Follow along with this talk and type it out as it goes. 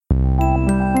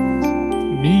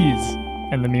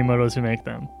and the Miyamotos who make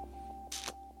them.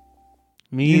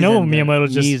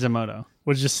 Miyamoto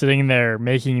was just sitting there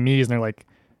making Mii's, and they're like,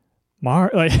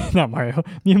 not Mario,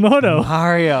 Miyamoto.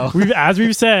 Mario. As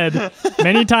we've said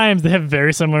many times, they have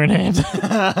very similar names.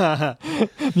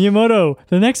 Miyamoto,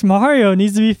 the next Mario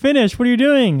needs to be finished. What are you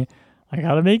doing? I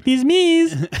gotta make these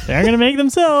Mii's. They aren't gonna make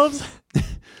themselves.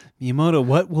 Miyamoto,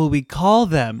 what will we call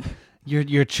them?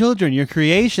 Your children, your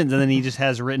creations. And then he just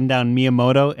has written down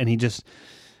Miyamoto, and he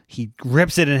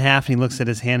rips it in half, and he looks at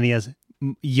his hand, and he has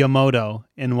Yamoto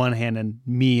in one hand and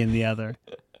me in the other.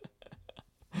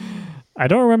 I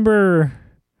don't remember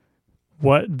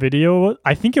what video.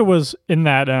 I think it was in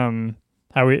that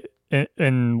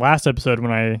in last episode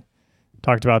when I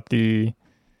talked about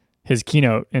his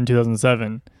keynote in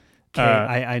 2007. Okay,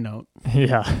 I know.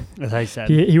 Yeah, as I said,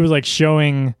 he was like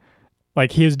showing,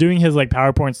 like he was doing his like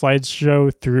PowerPoint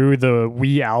slideshow through the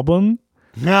Wii album.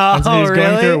 No, and so he was really?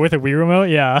 going through it with a Wii remote.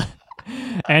 Yeah,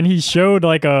 and he showed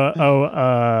like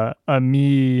a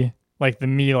Mi, like the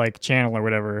Mi like channel or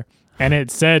whatever. And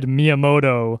it said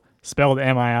Miyamoto spelled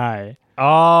M-I-I.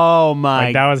 Oh my!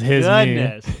 Like that was his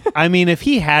goodness. I mean, if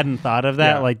he hadn't thought of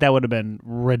that, Yeah. like that would have been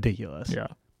ridiculous. Yeah.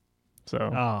 So.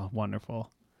 Oh, wonderful!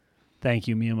 Thank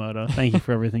you, Miyamoto. Thank you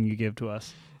for everything you give to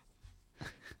us.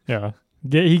 Yeah,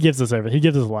 he gives us everything. He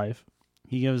gives us life.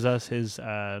 He gives us his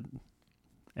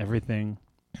everything.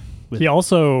 He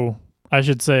also, I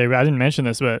should say, I didn't mention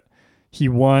this, but he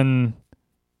won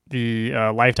the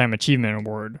Lifetime Achievement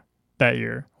Award that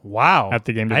year. Wow! At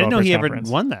the Game I Developers didn't know he Conference.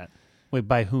 ever won that. Wait,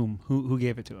 by whom? Who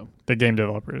gave it to him? The Game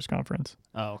Developers Conference.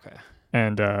 Oh, okay.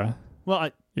 And well,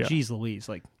 yeah. Geez Louise,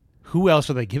 like who else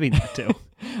are they giving that to?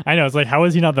 I know, it's like, how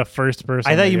is he not the first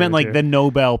person? I thought they you gave meant it like to? the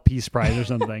Nobel Peace Prize or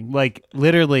something. Like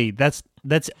literally, that's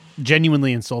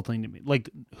genuinely insulting to me.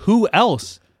 Like who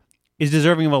else is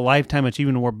deserving of a Lifetime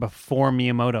Achievement Award before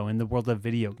Miyamoto in the world of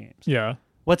video games? Yeah.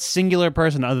 What singular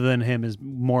person other than him is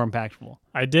more impactful?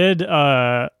 I did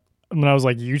when I was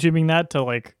like YouTubing that to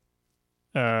like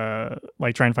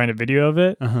try and find a video of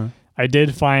it. Uh-huh. I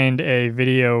did find a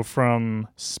video from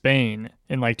Spain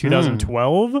in like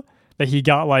 2012 that he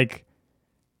got like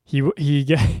he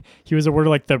was awarded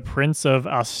like the Prince of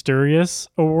Asturias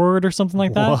award or something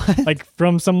like that. What? Like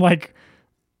from some like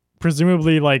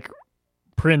presumably like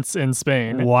prince in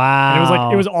Spain. Wow.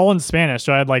 And it was all in Spanish,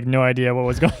 so I had like no idea what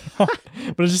was going on. But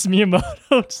it was just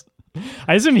Miyamoto.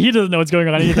 I assume he doesn't know what's going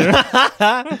on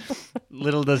either.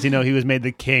 Little does he know he was made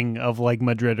the king of like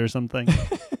Madrid or something.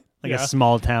 Like Yeah. a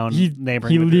small town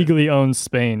neighboring He Madrid. legally owns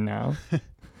Spain now.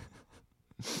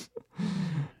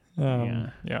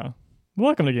 Yeah. Yeah.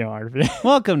 Welcome to Gameography.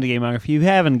 Welcome to Gameography. If you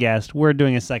haven't guessed, we're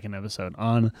doing a second episode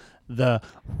on the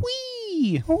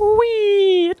Wii.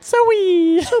 Wii! It's a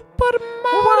Wii! Super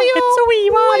Mario. It's a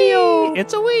Wii Mario!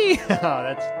 It's a Wii.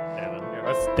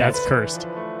 Oh, That's cursed.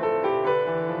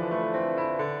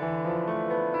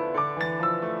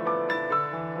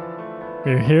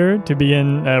 We're here to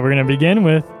begin. We're going to begin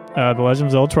with The Legend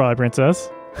of Zelda Twilight Princess.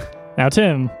 Now,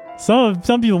 Tim, some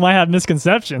people might have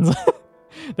misconceptions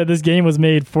that this game was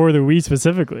made for the Wii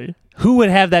specifically. Who would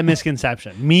have that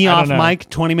misconception? Me I off don't know. mic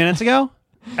 20 minutes ago?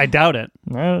 I doubt it.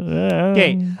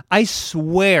 Okay, I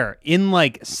swear, in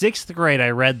like 6th grade, I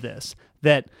read this,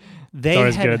 that they It's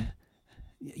always had... good.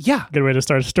 Yeah, Good way to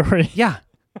start a story yeah.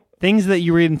 Things that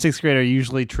you read in 6th grade are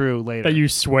usually true later. that you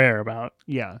swear about.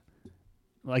 Yeah.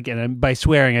 Like, and by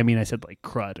swearing, I mean I said like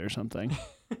crud or something.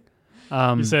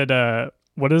 You said,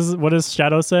 what does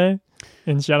Shadow say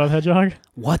in Shadow the Hedgehog?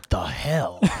 What the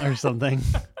hell? Or something.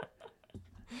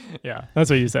 Yeah, that's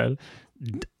what you said.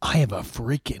 I have a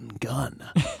freaking gun.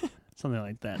 Something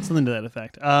like that. Something to that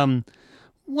effect.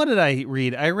 What did I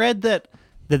read? I read that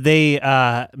they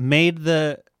made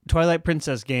the Twilight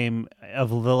Princess game of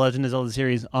the Legend of Zelda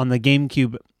series on the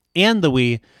GameCube and the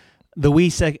Wii. The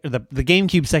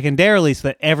GameCube secondarily so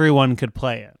that everyone could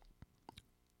play it.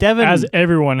 Devin, As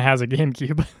everyone has a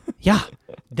GameCube. yeah,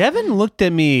 Devin looked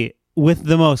at me with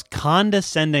the most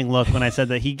condescending look when I said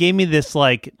that. He gave me this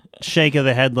like shake of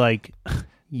the head, like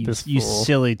you This you fool.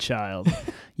 silly child,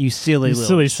 you silly You little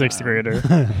silly child. 6th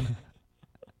grader.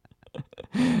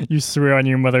 You swear on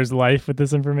your mother's life with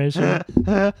this information.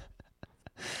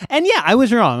 And yeah, I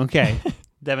was wrong. Okay,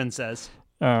 Devin says.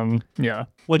 Yeah.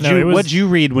 What'd you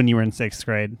read when you were in 6th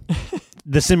grade?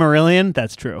 The Silmarillion?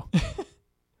 That's true.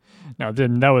 No, it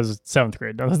didn't. That was 7th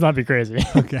grade. No, let's not be crazy.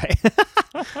 Okay.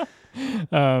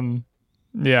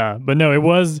 Yeah, but no, it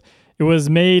was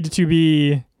made to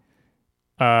be.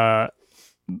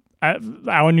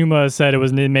 Aonuma said it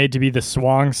was made to be the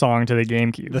swan song to the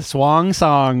GameCube. The swang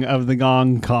song of the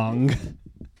Gong Kong.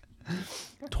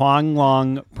 Twang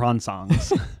Long Prawn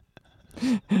Songs.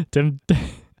 Tim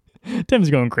Tim's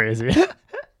going crazy.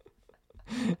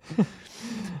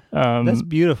 That's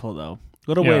beautiful, though.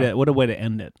 What a way to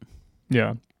end it.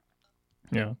 Yeah.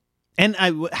 And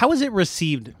how was it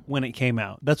received when it came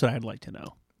out? That's what I'd like to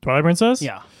know. Twilight Princess?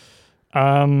 Yeah.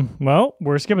 Well,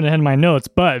 we're skipping ahead in my notes,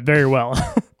 but very well.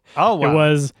 Oh, wow. It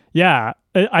was, yeah.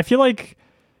 I feel like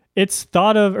it's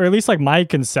thought of, or at least like my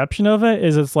conception of it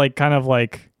is it's like kind of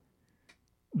like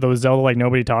those Zelda like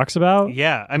nobody talks about.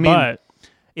 Yeah. I mean, but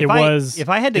if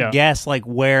I had to guess like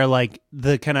where like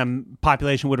the kind of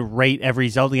population would rate every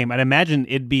Zelda game, I'd imagine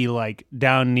it'd be like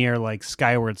down near like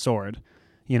Skyward Sword,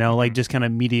 like just kind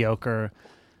of mediocre.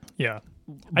 Yeah.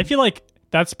 I feel like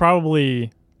that's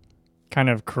probably kind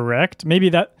of correct. Maybe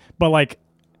that, but like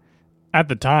at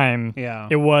the time,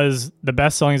 it was the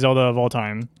best-selling Zelda of all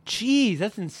time. Jeez,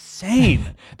 that's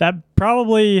insane. That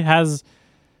probably has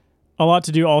a lot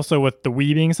to do also with the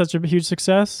Wii being such a huge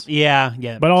success. Yeah.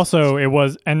 But also it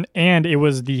was and it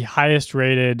was the highest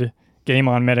rated game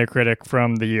on Metacritic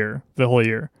from the whole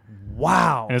year.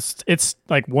 Wow. And it's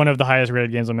like one of the highest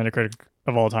rated games on Metacritic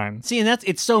of all time. See, and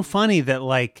it's so funny that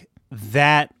like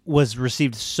that was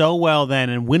received so well then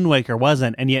and Wind Waker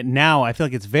wasn't, and yet now I feel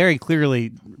like it's very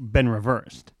clearly been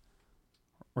reversed.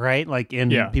 Right? Like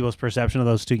in people's perception of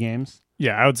those two games.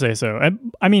 Yeah, I would say so.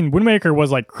 I mean, Wind Waker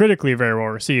was like critically very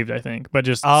well received, I think, but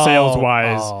just sales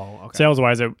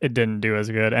wise, it didn't do as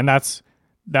good, and that's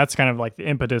kind of like the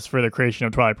impetus for the creation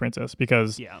of Twilight Princess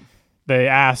because they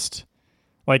asked,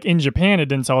 like in Japan, it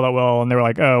didn't sell that well, and they were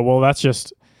like, oh, well, that's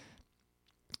just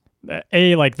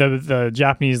like the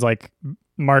Japanese like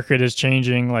market is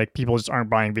changing, like people just aren't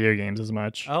buying video games as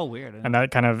much. Oh, weird. And that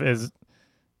kind of is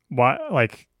why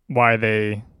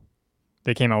they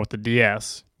came out with the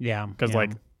DS. Yeah. Because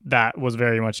like that was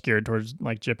very much geared towards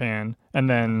like Japan. And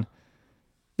then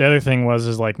the other thing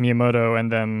is like Miyamoto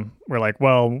and them were like,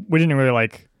 well, we didn't really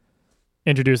like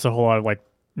introduce a whole lot of like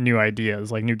new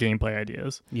ideas, like new gameplay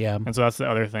ideas. Yeah. And so that's the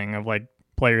other thing of like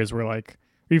players were like,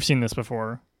 we've seen this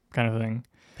before kind of thing.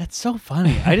 That's so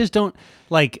funny. I just don't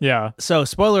like. Yeah. So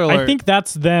spoiler alert. I think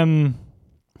that's them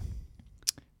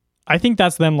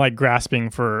like grasping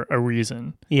for a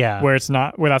reason. Yeah. Where that's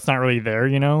not really there,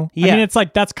 Yeah. I mean, it's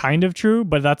like that's kind of true,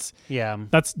 but that's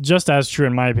just as true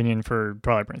in my opinion for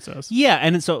Twilight Princess. Yeah,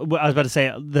 and so I was about to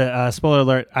say the spoiler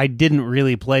alert. I didn't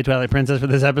really play Twilight Princess for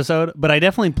this episode, but I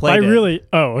definitely played it.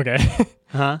 Oh, okay.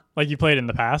 Huh? Like you played it in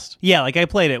the past? Yeah, like I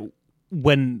played it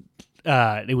when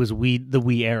it was the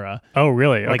Wii era. Oh,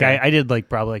 really? Like okay. I did like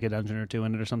probably like a dungeon or two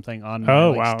in it or something on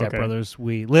Step Brothers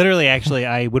Wii. Literally, actually,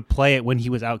 I would play it when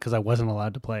he was out because I wasn't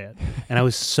allowed to play it, and I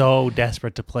was so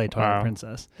desperate to play Twilight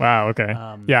Princess. Wow. Okay.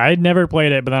 Yeah, I'd never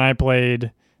played it, but then I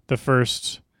played the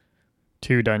first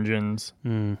two dungeons,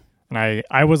 and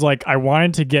I was like, I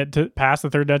wanted to get past the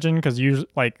third dungeon because usually,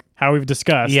 like how we've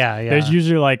discussed, there's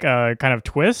usually like a kind of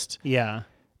twist. Yeah.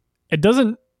 It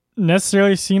doesn't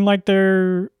necessarily seem like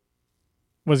there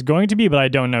was going to be, but I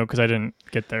don't know because I didn't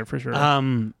get there for sure.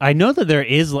 I know that there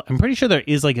is. I'm pretty sure there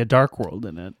is like a dark world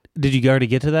in it. Did you already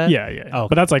get to that? Yeah. Oh, okay.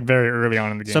 But that's like very early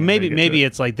on in the game. So maybe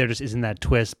it's like there just isn't that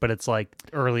twist, but it's like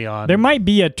early on. There might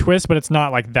be a twist, but it's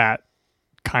not like that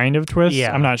kind of twist.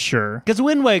 Yeah. I'm not sure because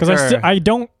Wind Waker. Because I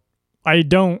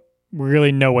don't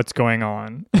really know what's going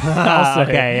on. I'll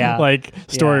say. Okay, yeah. Like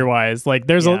story wise, like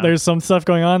there's some stuff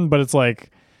going on, but it's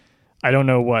like I don't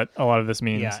know what a lot of this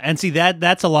means. Yeah, and see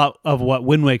that's a lot of what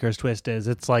Wind Waker's twist is.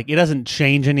 It's like it doesn't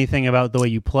change anything about the way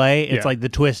you play. It's like the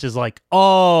twist is like,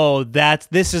 oh,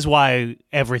 this is why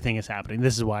everything is happening.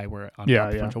 This is why we're on top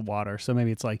of a bunch of water. So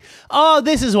maybe it's like, oh,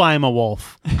 this is why I'm a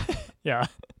wolf. Yeah.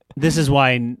 This is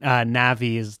why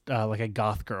Navi is like a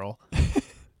goth girl.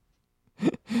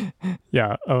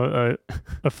 Yeah, a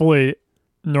fully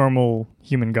normal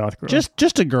human goth girl.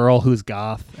 Just a girl who's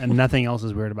goth, and nothing else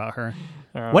is weird about her.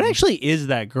 What actually is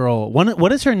that girl?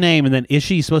 What is her name? And then is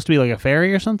she supposed to be like a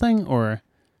fairy or something? Or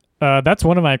that's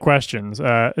one of my questions.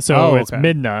 It's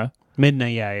Midna.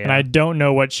 Midna, yeah. And I don't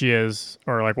know what she is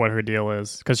or like what her deal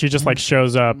is because she just like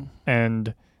shows up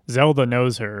and Zelda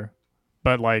knows her,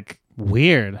 but like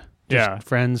weird. Just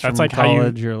friends from like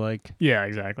college. You're like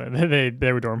exactly.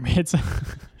 They were dorm mates.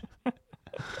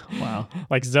 Wow.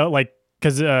 Like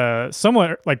because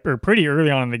somewhat like or pretty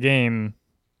early on in the game.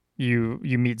 You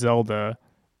meet Zelda,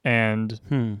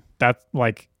 and that's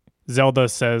like Zelda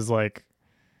says like,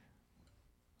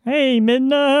 "Hey,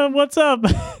 Midna, what's up?"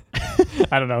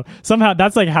 I don't know. Somehow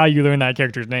that's like how you learn that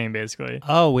character's name, basically.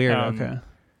 Oh, weird. Okay.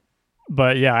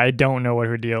 But yeah, I don't know what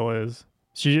her deal is.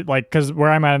 She like because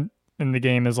where I'm at in the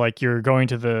game is like you're going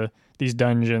to these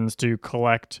dungeons to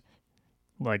collect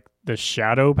like the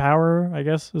shadow power, I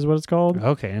guess is what it's called.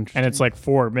 Okay, interesting. And it's like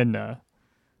for Midna.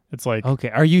 It's like okay.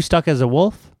 Are you stuck as a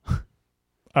wolf?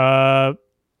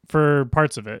 For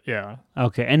parts of it, yeah.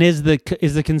 Okay, and is the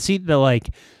conceit that like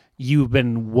you've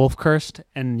been wolf cursed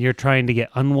and you're trying to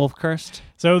get unwolf cursed?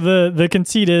 So the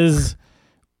conceit is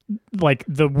like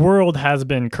the world has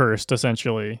been cursed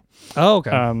essentially. Oh,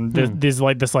 okay. This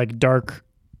dark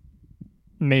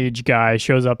mage guy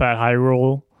shows up at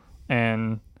Hyrule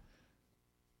and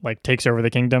like takes over the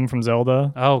kingdom from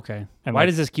Zelda. Oh, okay. And why like,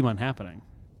 does this keep on happening?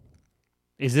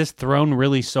 Is this throne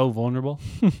really so vulnerable?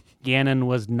 Ganon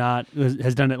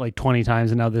has done it like 20 times,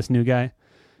 and now this new guy,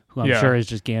 who I'm sure is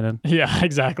just Ganon. Yeah,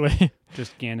 exactly.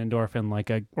 Just Ganondorf in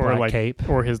like a or black like cape.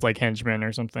 or his like henchman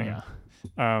or something.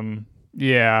 Yeah.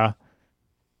 Yeah.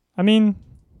 I mean,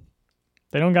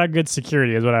 they don't got good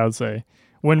security, is what I would say.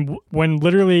 When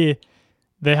literally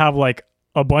they have like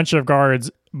a bunch of guards,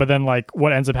 but then like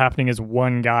what ends up happening is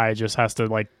one guy just has to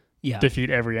like defeat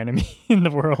every enemy in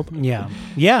the world. Yeah.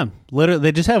 Yeah. Literally,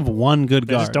 they just have one good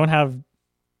They guard. just don't have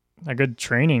a good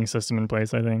training system in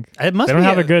place, I think. It must they don't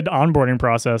have a good onboarding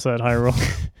process at Hyrule.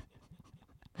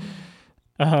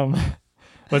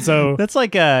 But so that's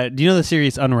like do you know the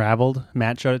series Unraveled?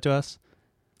 Matt showed it to us.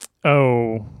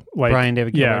 Oh, like Brian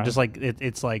David Gilbert. yeah. Just like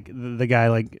it's like the guy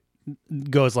like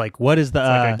goes like, what is the it's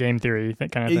like a game theory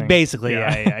kind of thing. Basically,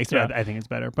 Yeah. yeah. I think it's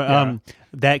better, but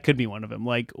that could be one of them.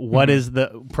 Like, what is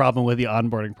the problem with the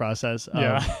onboarding process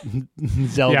of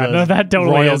Zelda's yeah, no, that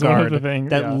totally Royal is Guard? one of the things.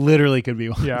 That literally could be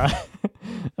one. Yeah.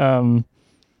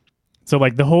 So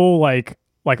like the whole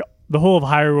of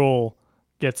Hyrule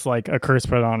gets like a curse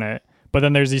put on it, but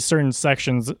then there's these certain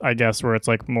sections, I guess, where it's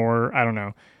like more, I don't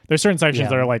know. There's certain sections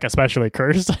that are like especially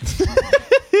cursed.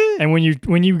 And when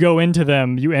you go into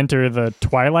them, you enter the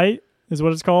Twilight, is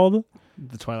what it's called.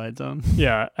 The Twilight Zone.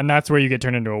 Yeah, and that's where you get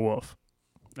turned into a wolf.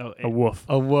 Oh, a wolf.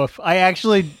 A wolf.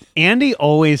 Andy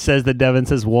always says that Devin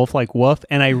says wolf like wolf,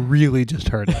 and I really just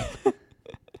heard it.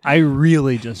 I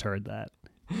really just heard that.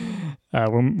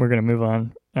 We're gonna move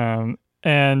on.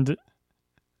 And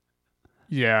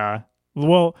yeah,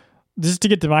 well, just to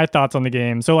get to my thoughts on the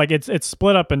game. So like it's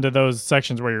split up into those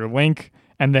sections where you're Link.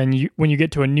 And then when you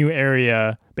get to a new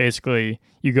area, basically,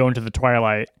 you go into the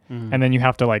Twilight, and then you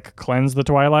have to like cleanse the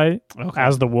Twilight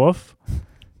as the wolf.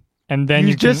 And then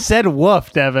you just said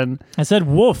wolf, Devin. I said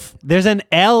wolf. There's an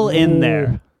L in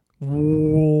there.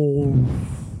 Wolf.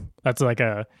 That's like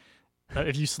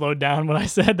if you slowed down what I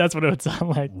said, that's what it would sound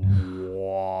like.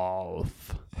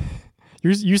 Wolf.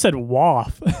 You said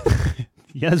waff.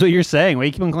 Yeah, that's what you're saying. Why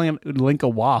you keep on calling Link a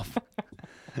waff?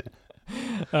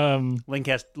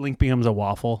 Link becomes a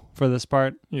waffle for this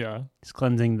part. Yeah, he's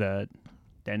cleansing the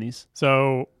Denny's.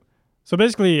 So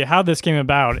basically, how this came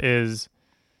about is,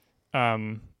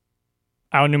 Aonuma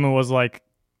was like,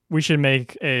 we should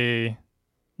make a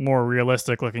more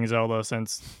realistic looking Zelda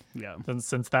since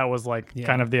that was like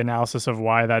kind of the analysis of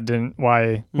why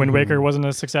Wind Waker wasn't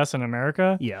a success in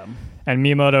America. Yeah, and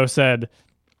Miyamoto said,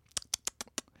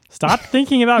 "Stop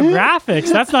thinking about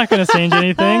graphics. That's not going to change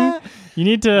anything." You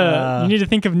need to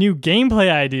think of new gameplay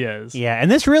ideas. Yeah,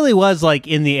 and this really was like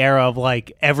in the era of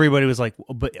like everybody was like,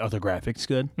 but are the graphics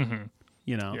good? Mm-hmm.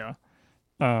 You know?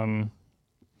 Yeah.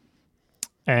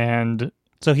 And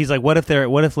so he's like, what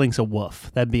if Link's a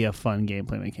wolf? That'd be a fun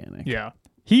gameplay mechanic. Yeah.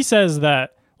 He says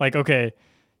that like, okay,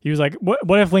 he was like,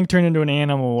 what if Link turned into an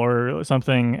animal or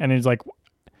something? And he's like,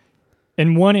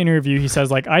 in one interview, he says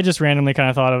like, I just randomly kind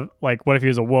of thought of like, what if he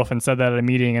was a wolf, and said that at a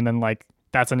meeting, and then like,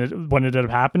 that's what ended up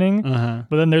happening.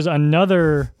 But then there's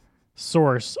another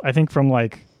source, I think from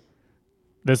like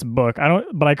this book.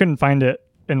 But I couldn't find it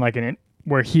in like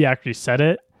where he actually said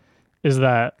it. Is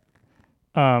that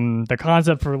the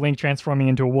concept for Link transforming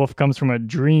into a wolf comes from a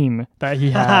dream that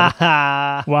he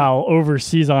had while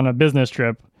overseas on a business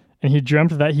trip, and he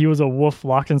dreamt that he was a wolf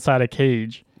locked inside a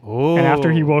cage. Ooh. And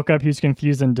after he woke up, he was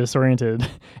confused and disoriented,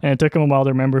 and it took him a while to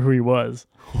remember who he was.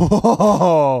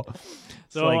 Oh.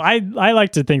 So I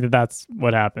like to think that that's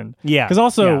what happened. Yeah. Because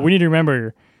also, we need to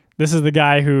remember, this is the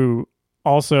guy who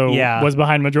also was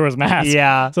behind Majora's Mask.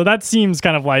 Yeah. So that seems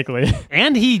kind of likely.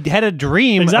 And he had a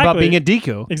dream about being a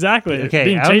Deku. Exactly. Okay,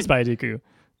 being chased by a Deku.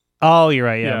 Oh, you're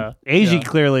right. Yeah. Eiji Yeah.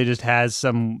 clearly just has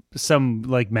some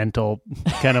like mental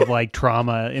kind of like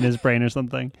trauma in his brain or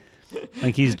something.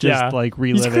 Like he's just like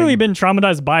reliving. He's clearly been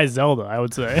traumatized by Zelda, I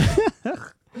would say.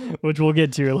 Which we'll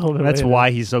get to a little bit That's later.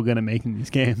 why he's so good at making these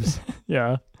games.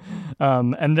 Yeah.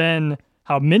 And then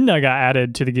how Midna got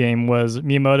added to the game was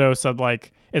Miyamoto said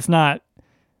like, it's not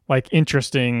like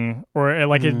interesting, or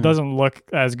like it doesn't look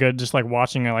as good just like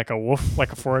watching like a wolf,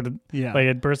 like a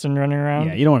four-legged person running around.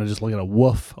 Yeah, you don't want to just look at a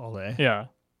wolf all day. Yeah.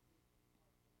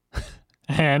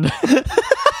 And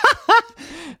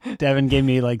Devin gave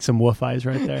me like some wolf eyes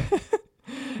right there.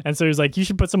 And so he was like, you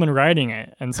should put someone riding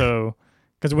it. And so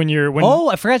Because when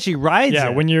I forgot she rides yeah,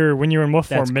 it. when you're in wolf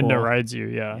That's form, Midna cool. rides you.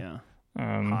 Yeah.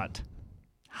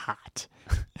 Hot.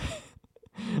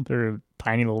 Their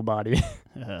tiny little body.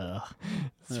 Ugh.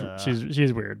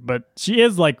 She's weird, but she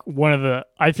is like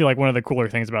I feel like one of the cooler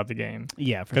things about the game.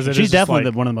 Yeah, for 'Cause sure. it She's is just definitely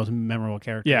like- one of the most memorable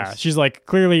characters. Yeah, she's like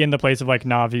clearly in the place of like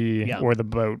Navi Yeah. or the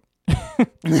boat.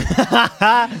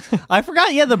 I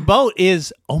forgot. Yeah, the boat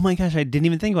is. Oh my gosh, I didn't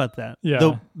even think about that.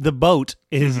 Yeah. the boat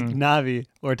is Mhm. Navi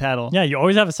or Tattle. Yeah, you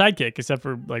always have a sidekick except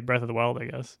for like Breath of the Wild, I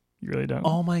guess. You really don't.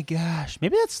 Oh my gosh,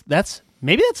 maybe that's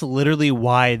literally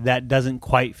why that doesn't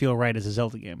quite feel right as a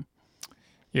Zelda game.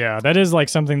 Yeah, that is like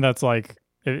something that's like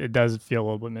it does feel a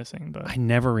little bit missing, but I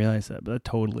never realized that, but that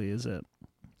totally is it.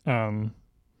 but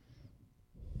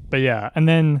yeah, and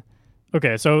then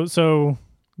okay, so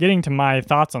getting to my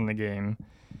thoughts on the game,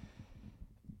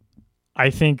 I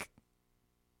think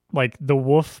like the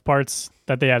wolf parts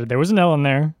that they added, there was an L in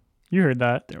there. You heard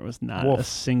that. There was not Wolf. a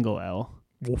single L.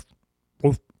 Wolf.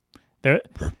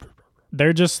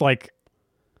 They're just like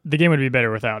the game would be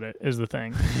better without it is the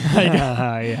thing. Like,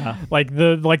 Yeah. like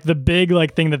the big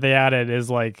like thing that they added is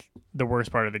like the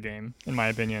worst part of the game in my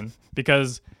opinion,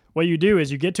 because what you do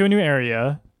is you get to a new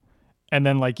area and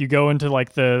then like you go into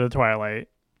like the twilight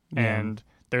and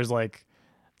there's like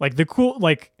the cool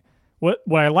like what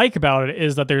I like about it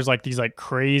is that there's like these like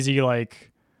crazy like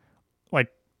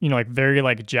you know like very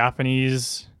like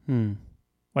Japanese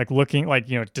like looking like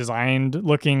you know designed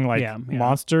looking like Yeah.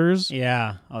 monsters.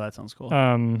 Yeah. Oh, that sounds cool.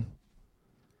 And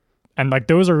like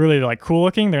those are really like cool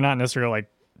looking. They're not necessarily like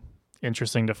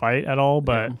interesting to fight at all,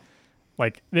 but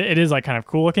like it is like kind of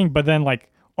cool looking. But then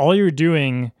like all you're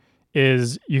doing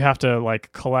is you have to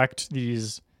like collect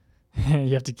these.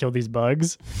 You have to kill these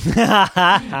bugs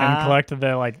and collect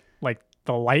the like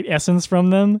the light essence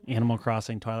from them. Animal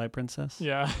Crossing Twilight Princess.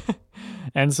 Yeah,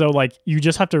 and so like you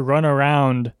just have to run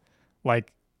around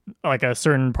like a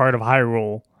certain part of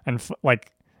Hyrule and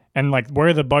like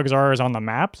where the bugs are is on the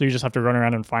map, so you just have to run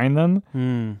around and find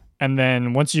them. And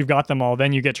then once you've got them all,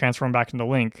 then you get transformed back into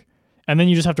Link, and then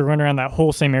you just have to run around that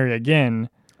whole same area again.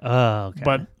 Oh, okay.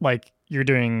 But like you're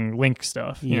doing Link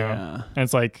stuff, you know, Yeah. and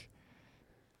it's like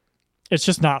it's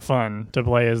just not fun to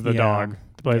play as the Yeah. dog,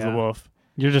 to play as the Yeah. wolf.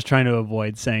 You're just trying to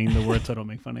avoid saying the words that'll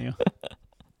make fun of you.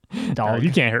 No, Dog.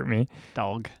 you can't hurt me,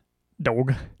 Dog.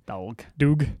 dog, Dog.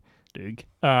 doog. Dig.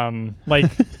 Like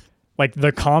like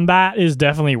the combat is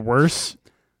definitely worse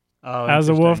Oh, as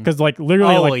a wolf interesting. because like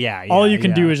literally Oh, like yeah, all yeah, you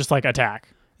can yeah. do is just like attack.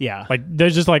 Yeah. Like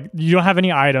there's just like you don't have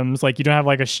any items, like you don't have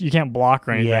like you can't block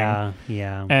or anything. Yeah.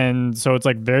 Yeah. And so it's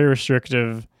like very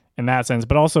restrictive in that sense,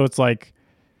 but also it's like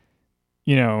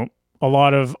you know, a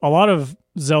lot of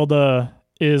Zelda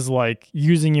is like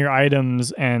using your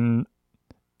items and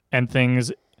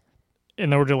things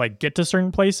in order to like get to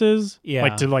certain places, Yeah,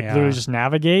 like to like yeah. literally just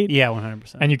navigate. Yeah,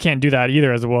 100%. And you can't do that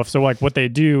either as a wolf. So like what they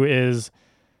do is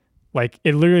like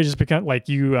it literally just becomes like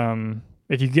you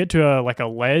if you get to a like a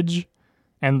ledge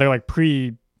and they're like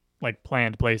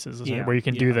planned places Yeah, where you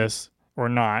can do yeah. this or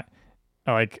not.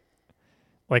 Like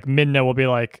Midna will be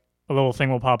like a little thing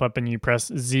will pop up and you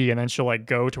press Z and then she'll like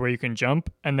go to where you can jump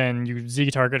and then you Z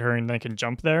target her and then can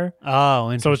jump there. Oh,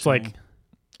 interesting. So it's like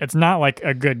it's not like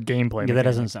a good gameplay. yeah, that mechanic.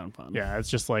 doesn't sound fun. Yeah, it's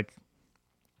just like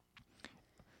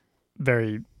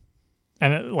very,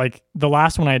 and like the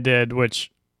last one I did,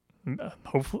 which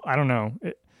hopefully I don't know,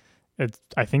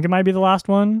 I think it might be the last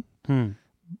one.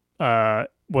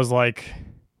 Was like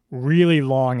really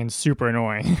long and super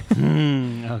annoying,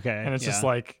 Okay. and it's just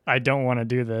like I don't want to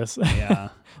do this. yeah.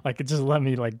 Like it just let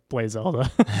me like play Zelda.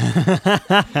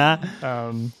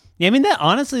 Yeah, I mean, that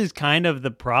honestly is kind of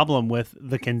the problem with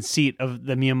the conceit of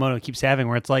the Miyamoto keeps having,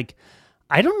 where it's like,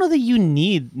 I don't know that you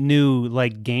need new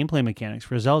like gameplay mechanics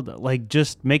for Zelda. Like,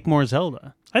 just make more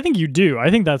Zelda. I think you do.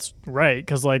 I think that's right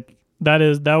because like that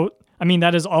is that. I mean,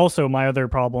 that is also my other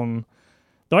problem,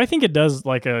 though. I think it does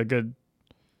like a good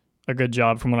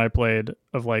job from what I played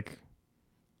of like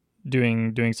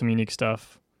doing some unique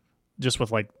stuff, just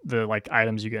with like the like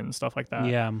items you get and stuff like that.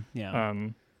 Yeah. Yeah.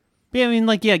 I mean,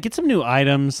 like, yeah, get some new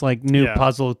items, like new Yeah.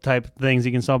 puzzle type things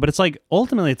you can solve. But it's like,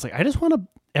 ultimately, it's like, I just want to,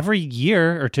 every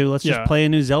year or two, let's just Yeah. play a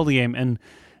new Zelda game. And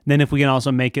then if we can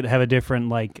also make it have a different,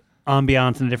 like,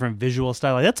 ambiance and a different visual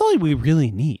style, like, that's all we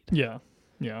really need. Yeah.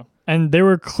 Yeah. And they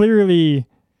were clearly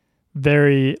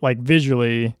very like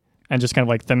visually and just kind of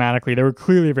like thematically, they were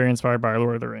clearly very inspired by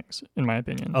Lord of the Rings, in my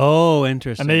opinion. Oh,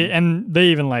 interesting. And they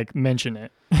even like mention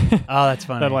it. Oh, that's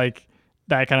funny. that like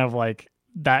that kind of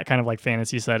like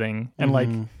fantasy setting. And like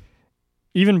Mhm.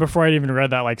 even before I'd even read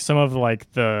that, like some of like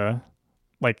the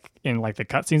like in like the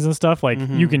cutscenes and stuff, like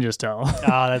you can just tell.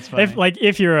 Oh, that's funny.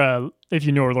 if you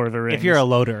know Lord of the Rings. If you're a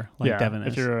loader, like yeah, Devin is.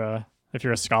 if you're a if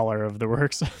you're a scholar of the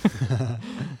works.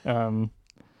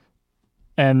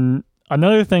 And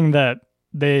another thing that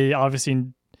they obviously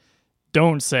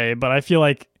don't say, but I feel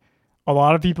like a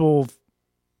lot of people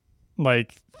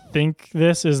like think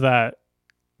this is that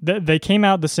they came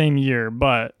out the same year,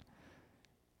 but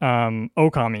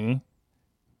Okami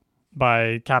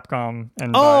by Capcom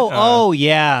and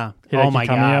yeah.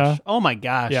 Hideki Oh my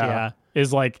gosh, yeah.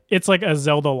 Is like it's like a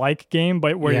Zelda-like game,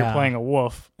 but where you're playing a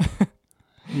wolf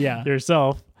yeah.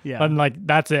 yourself. Yeah. And like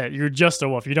that's it. You're just a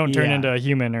wolf. You don't turn into a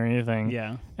human or anything.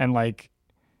 Yeah. And like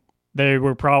they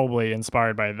were probably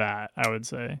inspired by that, I would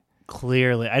say.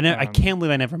 Clearly. I can't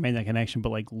believe I never made that connection, but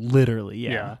like literally,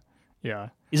 yeah. Yeah.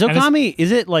 Is Okami,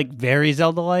 is it like very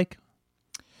Zelda-like?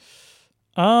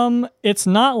 It's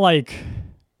not like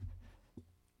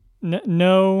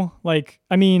no, like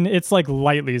I mean, it's like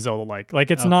lightly Zelda-like.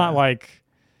 Like it's not like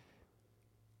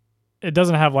it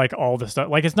doesn't have like all the stuff.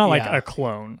 Like it's not like a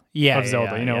clone of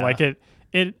Zelda, you know. Like it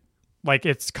like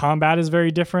its combat is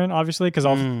very different, obviously, because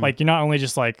like you're not only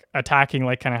just like attacking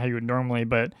like kind of how you would normally,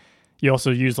 but you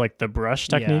also use like the brush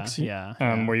techniques,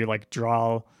 where you like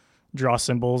draw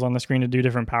symbols on the screen to do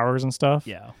different powers and stuff.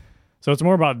 Yeah. So it's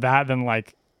more about that than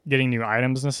like getting new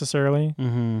items necessarily.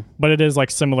 But it is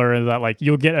like similar in that like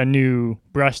you'll get a new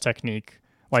brush technique,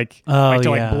 like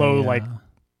blow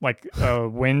like a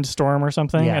wind storm or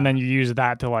something, and then you use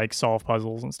that to like solve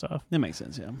puzzles and stuff. That makes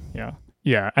sense.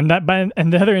 Yeah. And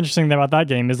the other interesting thing about that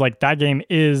game is like that game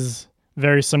is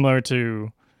very similar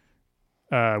to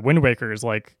Wind Waker's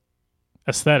like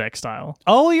aesthetic style.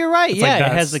 Oh, you're right. It's it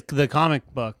like has the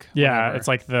comic book. Yeah, whatever. It's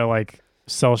like the like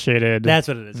cell shaded. That's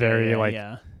what it is. Very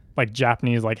like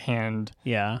Japanese like hand.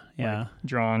 Yeah. Like,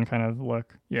 drawn kind of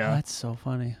look. Yeah. Oh, that's so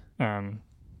funny. Yeah, and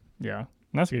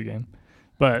that's a good game,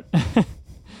 but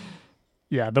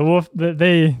yeah, the wolf.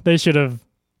 They should have.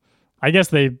 I guess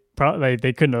they probably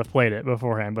they couldn't have played it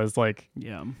beforehand, but it's like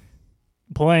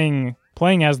playing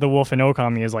as the wolf in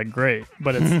Okami is like great,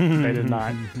 but it's they did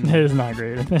not. It is not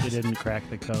great. They didn't crack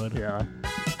the code. Yeah.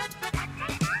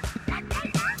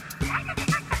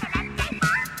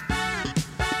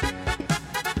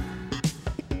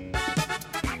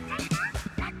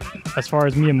 As far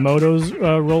as Miyamoto's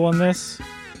role on this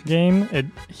game,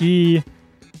 he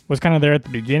was kind of there at the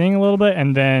beginning a little bit,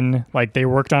 and then like they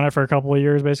worked on it for a couple of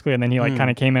years basically, and then he like kind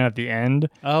of came in at the end.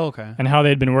 Oh, okay. And how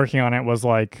they'd been working on it was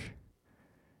like,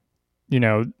 you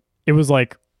know, it was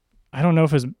like, I don't know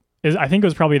if I think it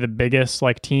was probably the biggest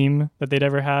like team that they'd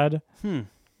ever had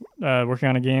working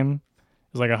on a game.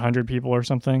 It was like 100 people or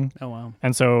something. Oh, wow.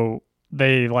 And so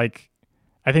they like,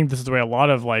 I think this is the way a lot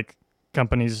of like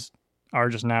companies are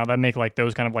just now that make like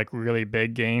those kind of like really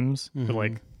big games with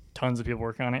like tons of people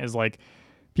working on it, is like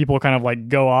people kind of like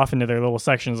go off into their little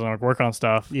sections and like work on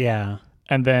stuff. Yeah.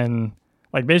 And then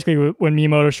like basically when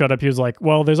Miyamoto showed up, he was like,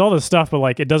 well, there's all this stuff, but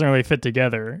like it doesn't really fit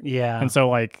together. Yeah. And so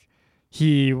like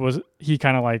he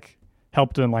kind of like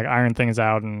helped them like iron things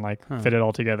out and like fit it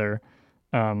all together.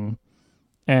 And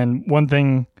one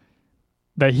thing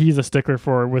that he's a stickler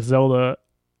for with Zelda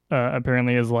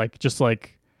apparently is like just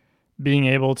like being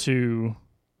able to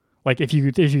like if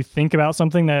you think about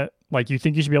something that like you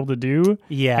think you should be able to do,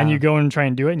 and you go and try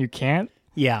and do it and you can't,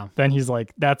 then he's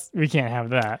like, we can't have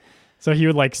that. So he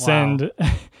would like send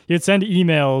he would send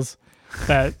emails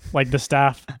that like the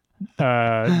staff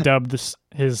dubbed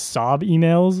his sob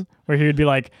emails, where he would be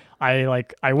like,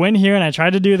 I went here and I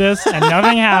tried to do this and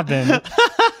nothing happened.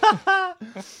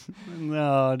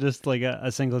 No, just like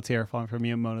a single tear falling from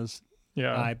Miyamoto's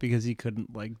eye because he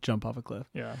couldn't like jump off a cliff.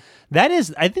 Yeah. That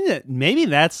is, I think that maybe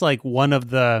that's like one of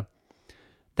the,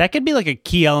 that could be like a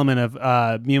key element of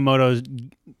Miyamoto's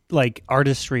like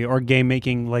artistry or game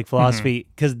making like philosophy,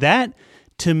 because that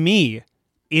to me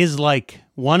is like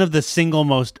one of the single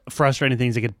most frustrating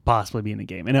things that could possibly be in a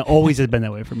game, and it always has been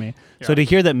that way for me. So to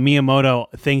hear that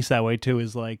Miyamoto thinks that way too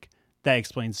is like, that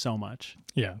explains so much.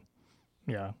 Yeah.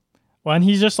 Well, and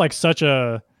he's just like such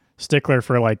a stickler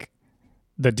for like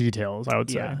the details, I would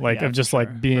say, of just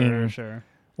like being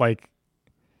like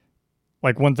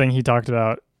one thing he talked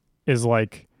about is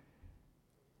like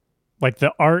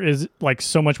the art is like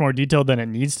so much more detailed than it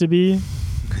needs to be,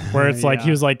 where it's like he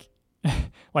was like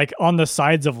like on the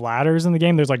sides of ladders in the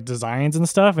game there's like designs and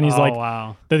stuff, and he's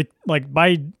like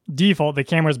by default the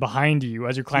camera's behind you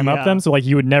as you climb up them, so like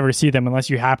you would never see them unless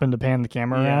you happen to pan the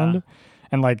camera around,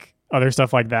 and like other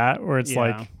stuff like that, where it's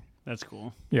like, that's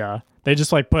cool. They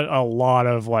just like put a lot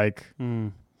of like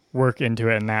work into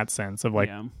it in that sense of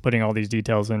like putting all these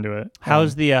details into it.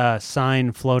 How's the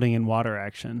sign floating in water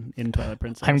action in Twilight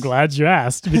Princess? I'm glad you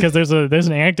asked, because there's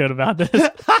an anecdote about this.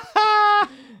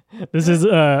 This is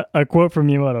a quote from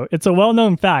Miyamoto. It's a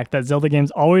well-known fact that Zelda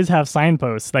games always have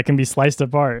signposts that can be sliced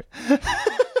apart.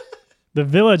 The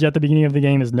village at the beginning of the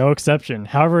game is no exception.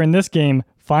 However, in this game,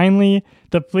 finally,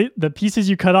 the pieces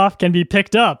you cut off can be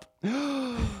picked up.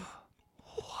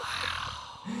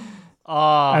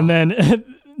 Oh. And then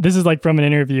this is like from an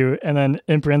interview, and then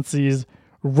in parentheses,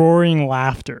 roaring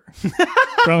laughter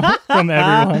from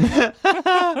everyone.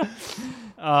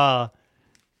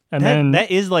 And then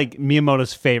that is like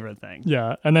Miyamoto's favorite thing.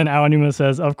 yeah, and then Aonuma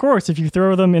says, "Of course, if you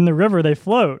throw them in the river, they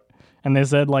float." And they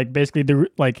said like basically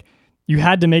you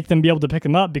had to make them be able to pick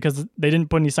them up because they didn't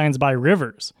put any signs by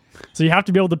rivers. So you have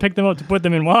to be able to pick them up to put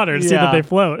them in water to see that they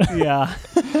float. Yeah.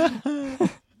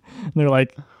 And they're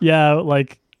like, yeah,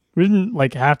 like we didn't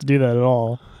like have to do that at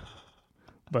all.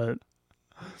 But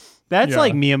That's yeah.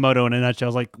 like Miyamoto in a nutshell.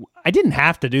 It's like, I didn't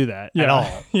have to do that at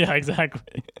all. Yeah,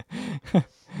 exactly.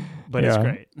 But it's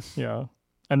great. Yeah.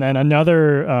 And then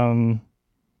another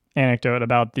anecdote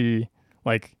about the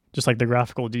like just like the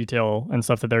graphical detail and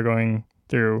stuff that they're going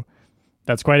through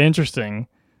that's quite interesting.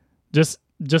 Just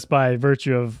by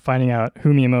virtue of finding out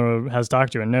who Miyamoto has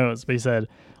talked to and knows. But he said,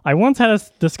 I once had a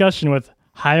discussion with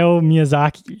Hayao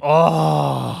Miyazaki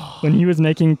when he was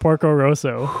making Porco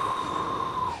Rosso.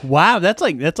 Wow, that's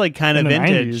like kind of in the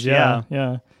vintage. 90s,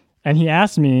 yeah. And he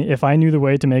asked me if I knew the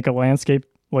way to make a landscape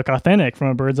look authentic from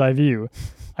a bird's eye view.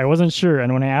 I wasn't sure,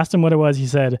 and when I asked him what it was, he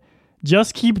said,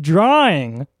 "Just keep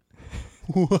drawing."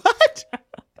 What?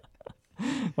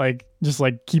 Just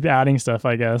keep adding stuff,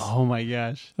 I guess. Oh my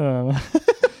gosh.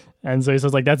 And so he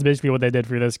says, like, that's basically what they did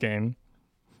for this game.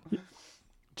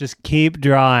 Just keep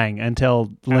drawing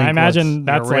until Link I imagine looks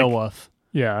that's a real like- wolf.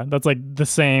 Yeah, that's like the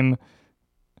same,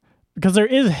 because there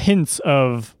is hints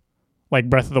of like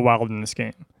Breath of the Wild in this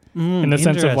game, in the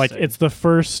sense of like Interesting. it's the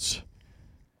first.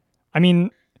 I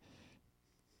mean,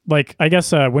 like I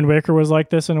guess Wind Waker was like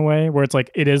this in a way, where it's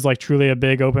like it is like truly a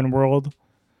big open world,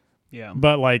 Yeah.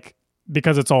 but like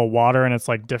because it's all water and it's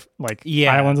like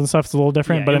Yeah. islands and stuff, it's a little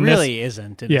different. Yeah, but it in really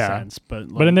isn't in a Yeah. sense. But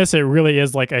in this, it really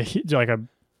is like a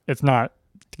it's not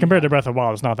compared to Breath of the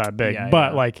Wild, it's not that big, Yeah,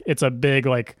 but yeah. like it's a big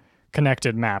like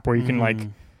connected map where you can like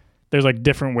there's like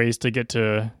different ways to get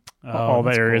to all the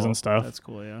that's areas cool. and stuff. That's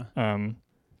cool, yeah.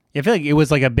 Yeah, I feel like it was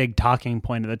like a big talking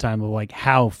point at the time of like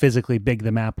how physically big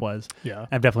the map was. yeah,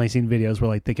 I've definitely seen videos where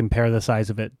like they compare the size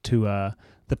of it to the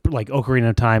like Ocarina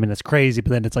of Time, and it's crazy. But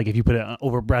then it's like if you put it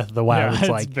over Breath of the Wild, yeah, it's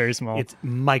like very small. it's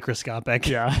microscopic.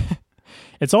 Yeah,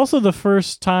 it's also the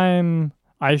first time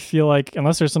I feel like,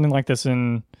 unless there's something like this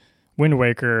in Wind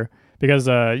Waker, because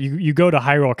you go to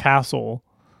Hyrule Castle,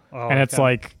 and it's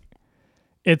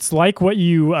like what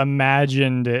you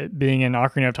imagined it being in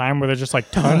Ocarina of Time, where there's just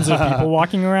like tons of people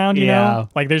walking around. You know,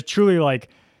 like there's truly like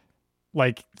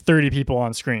 30 people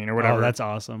on screen or whatever. Oh, that's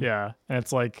awesome. Yeah, and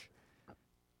it's like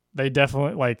they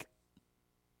definitely like.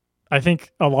 I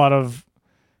think a lot of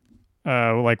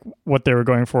like what they were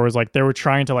going for is like they were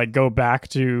trying to like go back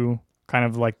to kind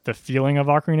of like the feeling of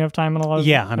Ocarina of Time in a lot of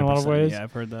Yeah, 100%. in a lot of ways. Yeah,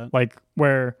 I've heard that. Like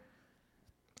where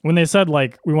when they said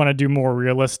like we want to do more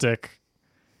realistic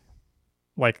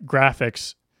like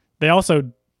graphics, they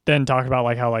also then talked about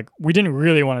like how like we didn't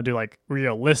really want to do like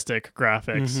realistic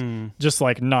graphics, just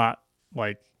like not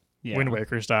like Yeah. Wind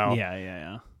Waker style.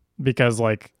 Yeah. Because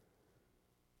like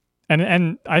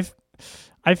and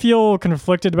I feel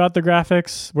conflicted about the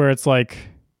graphics, where it's like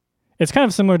it's kind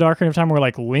of similar to Ocarina of Time, where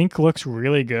like Link looks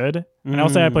really good, and I'll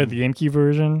say I played the GameCube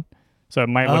version, so it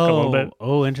might look a little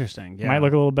bit interesting. Yeah. might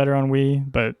look a little better on Wii,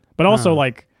 but also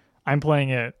like I'm playing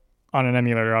it on an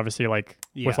emulator, obviously, like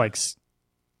with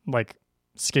like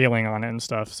scaling on it and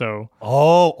stuff. So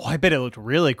I bet it looked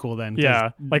really cool then. 'Cause yeah,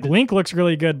 like Link looks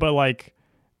really good, but like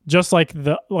just like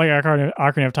the like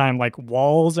Ocarina of Time, like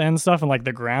walls and stuff, and like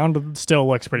the ground still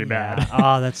looks pretty bad.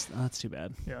 Oh, that's too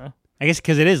bad. Yeah, I guess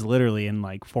because it is literally in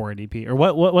like 480p. Or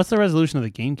what's the resolution of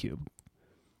the GameCube?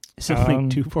 Is it like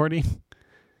 240?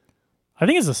 I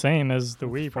think it's the same as the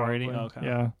Wii. 480? Probably. Okay.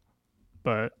 Yeah,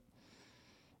 but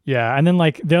yeah, and then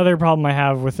like the other problem I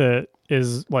have with it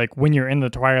is like when you're in the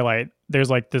twilight, there's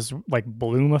like this like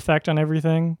bloom effect on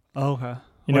everything. Okay.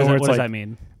 You know, where it's what does like that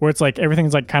mean? where it's like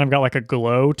everything's like kind of got like a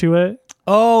glow to it.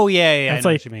 Oh yeah. It's I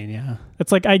know like- what you mean. Yeah.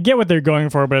 It's like I get what they're going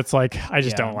for, but it's like I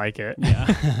just Yeah. don't like it.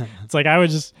 Yeah. It's like I would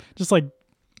just like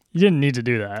you didn't need to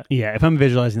do that. Yeah. If I'm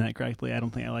visualizing that correctly, I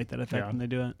don't think I like that effect Yeah. when they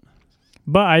do it.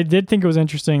 But I did think it was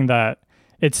interesting that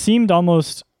it seemed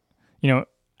almost,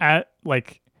 at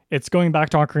like it's going back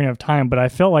to Ocarina of Time, but I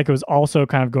felt like it was also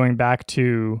kind of going back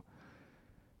to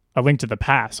A Link to the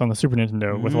Past on the Super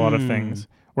Nintendo with a lot of things,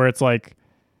 where it's like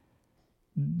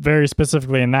very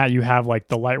specifically in that you have like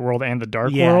the light world and the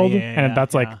dark Yeah, world, yeah, and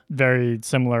that's like yeah. very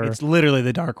similar. It's literally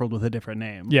the Dark World with a different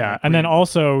name. Yeah, Like, and then weird.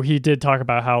 also he did talk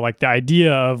about how like the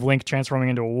idea of Link transforming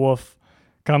into a wolf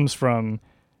comes from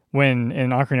when in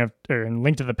Ocarina of, or in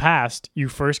Link to the Past, you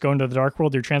first go into the dark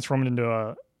world, you're transformed into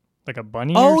a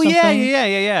bunny. Oh or something.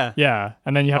 yeah. Yeah,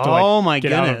 and then you have to Oh like my get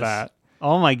goodness. out of that.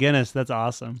 Oh my goodness, that's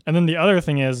awesome. And then the other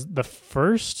thing is the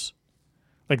first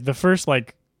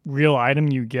like real item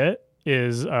you get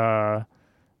is the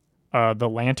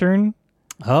lantern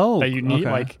Oh, that you need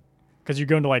okay. like because you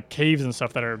go into like caves and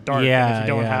stuff that are dark. And Yeah, if you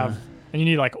don't yeah. have, and you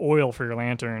need like oil for your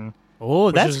lantern, Oh,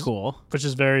 which that's is- cool. which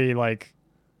is very like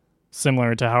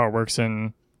similar to how it works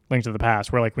in Link to the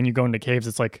Past, where like when you go into caves,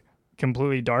 it's like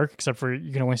completely dark except for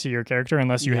you can only see your character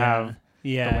unless you have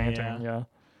the lantern. Yeah.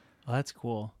 Oh, that's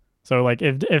cool. So like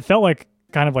it felt like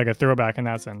kind of like a throwback in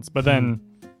that sense, but then.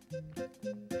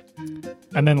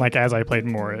 And then, like, as I played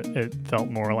more, it felt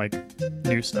more like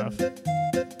new stuff.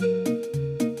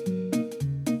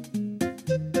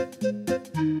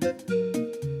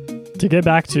 To get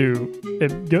back to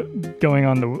it going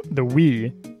on the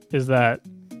Wii, is that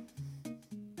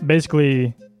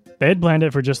basically they had planned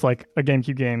it for just like a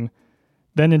GameCube game.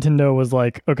 Then Nintendo was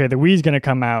like, okay, the Wii's going to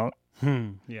come out.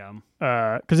 Yeah.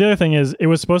 Because the other thing is, it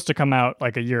was supposed to come out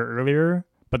like a year earlier,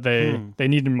 but they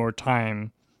needed more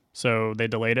time. So they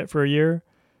delayed it for a year.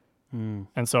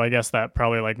 And so I guess that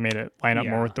probably like made it line up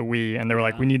more Yeah. with the Wii. And they were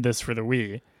like, we need this for the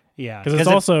Wii. Yeah. Because it's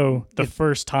also the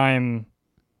first time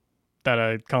that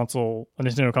a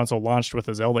Nintendo console launched with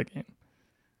a Zelda game.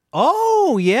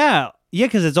 Oh, yeah. Yeah,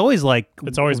 because it's always like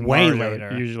It's always way Mario,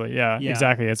 later. usually. Yeah, Yeah.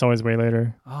 exactly. It's always way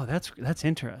later. Oh, that's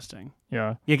interesting.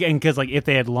 Yeah. Yeah, and because like if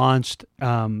they had launched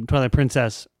Twilight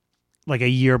Princess like a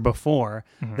year before,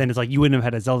 then it's like you wouldn't have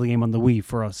had a Zelda game on the Wii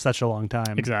for such a long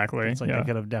time. Exactly. It's like yeah. that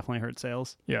could have definitely hurt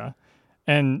sales. Yeah.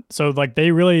 And so like they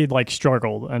really like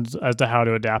struggled as to how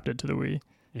to adapt it to the Wii.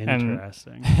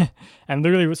 Interesting. And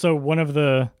literally so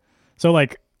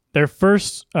like their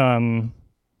first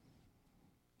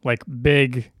like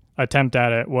big attempt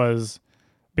at it was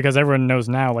because everyone knows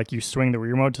now like you swing the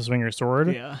remote to swing your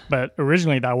sword. Yeah. But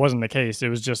originally that wasn't the case. It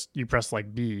was just you press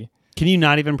like B. Can you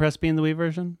not even press B in the Wii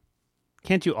version?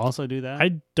 Can't you also do that?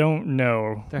 I don't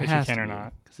know there if has you can to or be,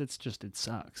 not. because it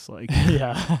sucks. Like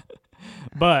Yeah.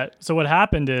 But so what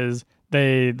happened is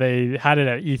they had it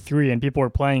at E3 and people were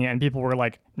playing it and people were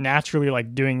like naturally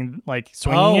like doing like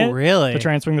swinging it really? to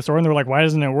try and swing the sword and they were like, why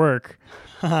doesn't it work?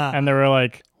 And they were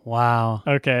like, wow.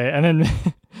 okay. And then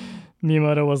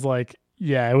Miyamoto was like,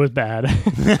 yeah, it was bad.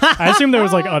 I assume there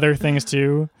was like other things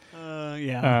too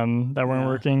Yeah. that weren't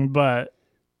working, but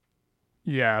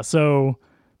yeah. So,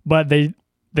 but they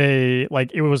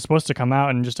like it was supposed to come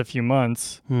out in just a few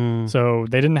months. So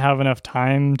they didn't have enough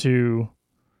time to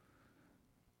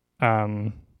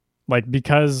like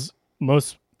because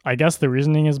I guess the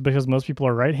reasoning is because most people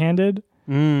are right-handed.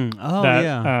 Oh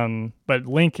yeah. But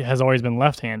Link has always been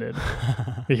left-handed.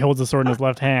 He holds the sword in his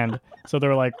left hand. So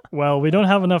they're like, well, we don't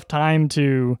have enough time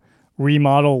to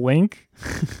remodel Link.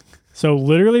 So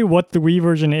literally what the Wii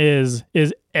version is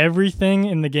everything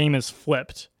in the game is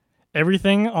flipped.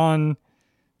 Everything on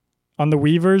the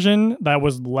Wii version that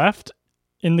was left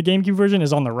in the GameCube version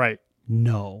is on the right.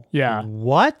 No. Yeah.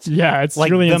 What? Yeah, it's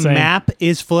Like really the insane. map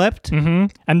is flipped?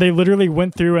 And they literally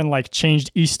went through and like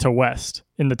changed east to west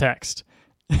in the text.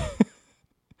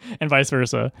 And vice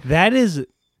versa. That is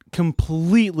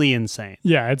completely insane.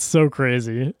 Yeah, it's so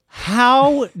crazy.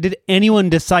 How did anyone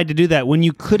decide to do that when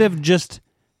you could have just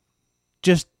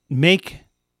make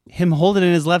him hold it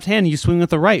in his left hand and you swing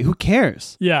with the right? Who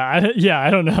cares? Yeah, I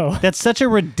don't know. That's such a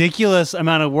ridiculous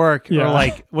amount of work, Yeah. or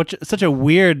like such a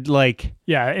weird like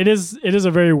Yeah, it is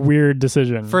a very weird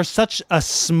decision. for such a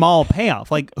small payoff.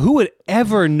 Like who would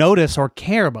ever notice or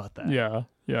care about that? Yeah,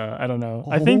 I don't know.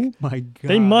 I think my God.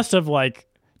 they must have like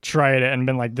tried it and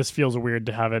been like, this feels weird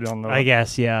to have it on the I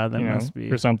guess, yeah, that you know, must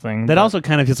be or something. That but- also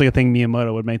kind of feels like a thing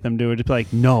Miyamoto would make them do. It'd just be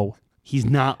like, no, he's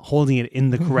not holding it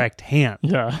in the correct hand.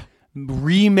 Yeah.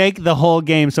 Remake the whole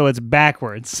game so it's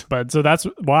backwards. But so that's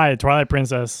why Twilight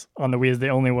Princess on the Wii is the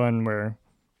only one where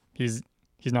he's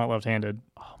not left-handed.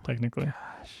 Oh, technically.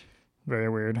 Gosh. Very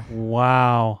weird.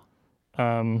 Wow.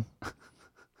 I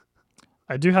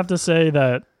do have to say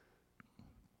that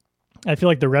I feel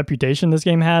like the reputation this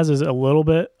game has is a little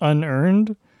bit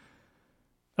unearned.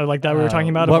 Like that we were talking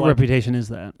about. What like, reputation is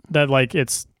that? that like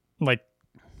it's like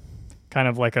kind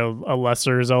of like a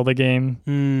lesser Zelda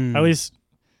game. At least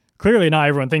clearly not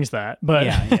everyone thinks that. But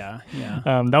yeah.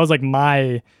 that was like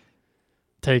my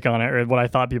take on it, or what I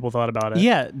thought people thought about it.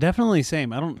 Yeah, definitely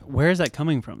same. Where is that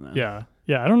coming from then? Yeah,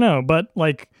 I don't know, but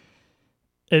like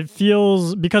it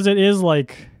feels, because it is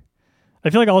like,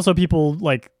 I feel like also people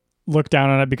like look down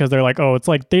on it because they're like, oh, it's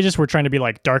like they just were trying to be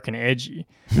like dark and edgy.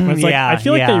 And it's like, I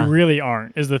feel like they really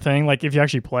aren't, is the thing. Like if you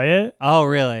actually play it. Oh,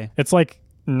 really? It's like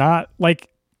not like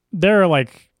there are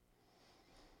like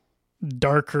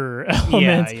darker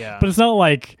elements, but it's not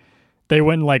like they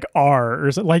went like R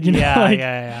or something, like, you know, like,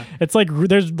 it's like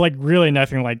there's like really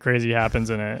nothing like crazy happens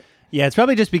in it. Yeah, it's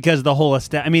probably just because the whole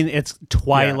I mean, it's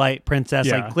Twilight Princess.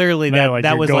 Like clearly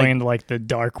that was going like into like the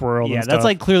dark world. Yeah, and stuff. that's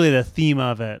like clearly the theme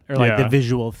of it, or like the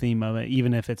visual theme of it,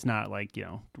 even if it's not like, you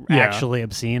know, actually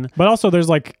obscene. But also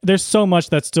there's so much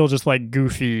that's still just like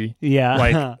goofy. Yeah,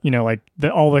 like, you know, like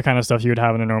all the kind of stuff you would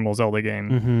have in a normal Zelda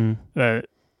game.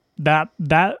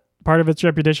 That part of its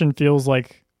reputation feels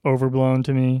like overblown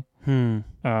to me.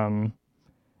 And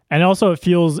also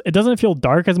it doesn't feel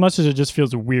dark as much as it just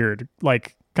feels weird,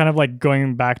 like kind of like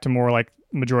going back to more like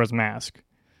Majora's Mask.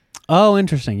 Oh,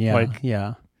 interesting. Yeah, like,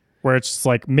 where it's just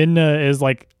like Midna is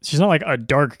like, she's not like a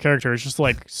dark character, it's just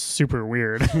like super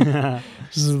weird.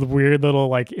 This is the weird little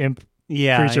like imp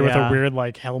creature with a weird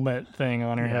like helmet thing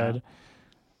on her head.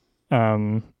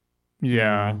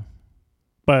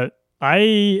 But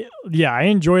I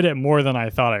enjoyed it more than I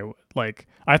thought I would. Like,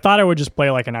 I thought I would just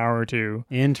play like an hour or two.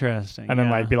 Interesting. And then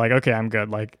like be like, okay, I'm good.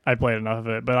 Like I played enough of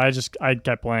it, but I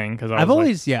kept playing because I've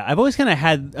always kind of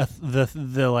had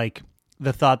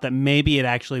the thought that maybe it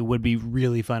actually would be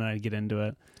really fun and I'd get into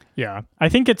it. Yeah, I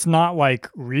think it's not like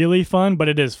really fun, but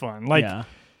it is fun. Like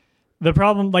the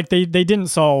problem, like they didn't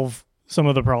solve some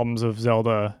of the problems of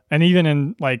Zelda, and even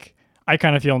in like, I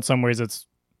kind of feel in some ways it's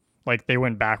like they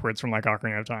went backwards from like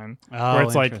Ocarina of Time. Oh, where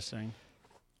it's interesting. Like,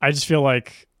 I just feel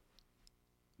like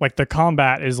the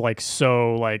combat is like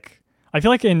so like, I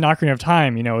feel like in Ocarina of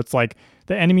Time, you know, it's like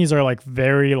the enemies are like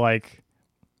very like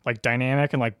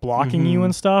dynamic and like blocking you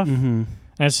and stuff. And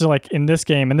it's just like in this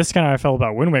game, and this kind of I felt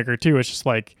about Wind Waker too. It's just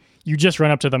like you just run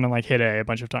up to them and like hit A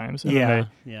bunch of times, and then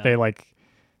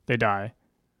they die.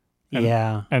 And,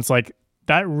 and it's like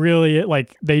that really,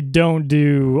 like they don't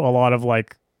do a lot of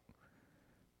like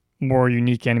more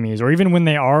unique enemies, or even when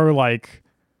they are like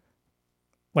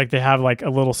they have like a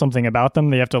little something about them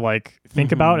they have to like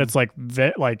think about. It's like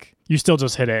like you still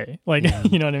just hit A, like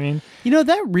you know what I mean? You know,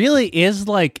 that really is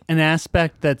like an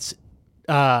aspect that's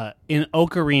in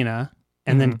Ocarina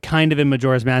and then kind of in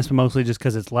Majora's Mask, but mostly just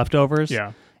because it's leftovers.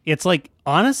 Yeah, it's like,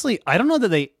 honestly, I don't know that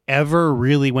they ever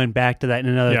really went back to that in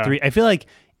another three. I feel like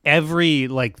every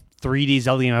like 3D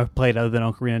Zelda game I've played other than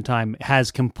Ocarina of Time has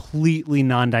completely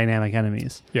non-dynamic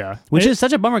enemies. Yeah. Which is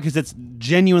such a bummer because it's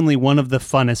genuinely one of the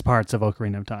funnest parts of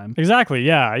Ocarina of Time. Exactly.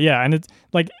 Yeah. Yeah. And it's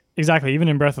like, exactly. Even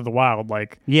in Breath of the Wild,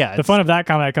 like the fun of that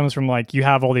combat comes from like, you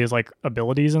have all these like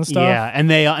abilities and stuff. Yeah. And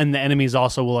the enemies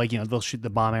also will like, you know, they'll shoot the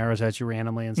bomb arrows at you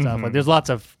randomly and stuff. Like there's lots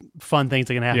of fun things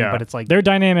that can happen, but it's like, they're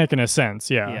dynamic in a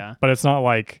sense. Yeah. But it's not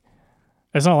like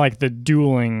the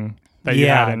dueling that you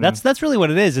had in, that's really what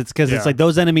it is. It's because it's like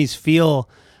those enemies feel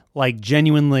like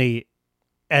genuinely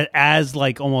as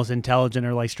like almost intelligent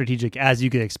or like strategic as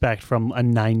you could expect from a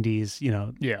 90s, you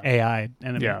know, AI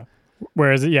enemy. Yeah.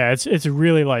 Whereas it's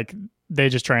really like they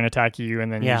just try and attack you,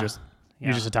 and then you just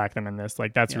attack them in this.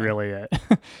 Like that's really it.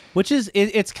 Which is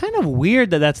it's kind of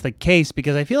weird that that's the case,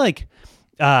 because I feel like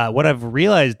what I've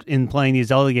realized in playing these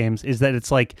Zelda games is that it's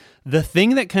like the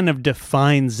thing that kind of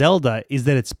defines Zelda is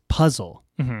that it's puzzle.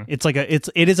 It's like it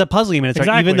is a puzzle game, and it's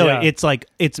like, even though it's like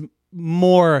it's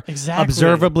more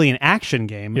observably an action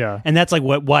game, and that's like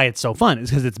why it's so fun,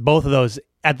 is because it's both of those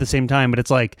at the same time. But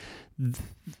it's like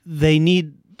they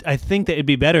need. I think that it'd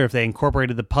be better if they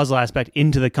incorporated the puzzle aspect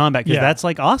into the combat, because that's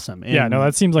like awesome.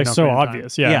 That seems like so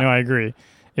obvious. No, I agree.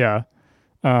 Yeah,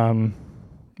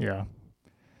 yeah.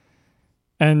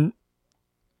 And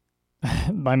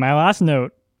my last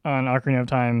note on Ocarina of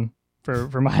Time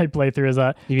for my playthrough is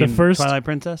that the first Twilight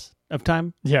Princess of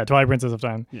Time? Yeah, Twilight Princess of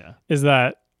Time. Yeah. Is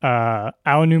that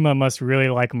Aonuma must really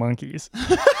like monkeys.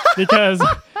 Because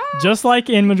just like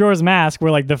in Majora's Mask,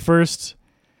 where like the first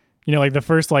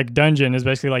like dungeon is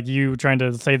basically like you trying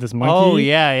to save this monkey. Oh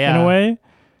yeah. In a way.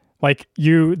 Like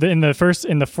in the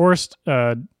forest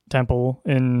temple,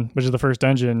 which is the first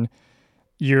dungeon,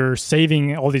 you're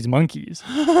saving all these monkeys.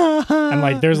 And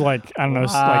like there's like, I don't know,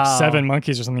 like 7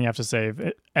 monkeys or something you have to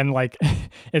save. And like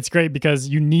it's great because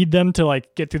you need them to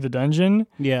like get through the dungeon.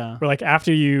 Yeah. Or like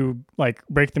after you like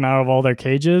break them out of all their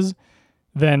cages,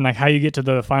 then like how you get to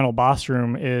the final boss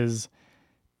room is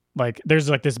like there's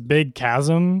like this big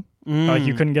chasm like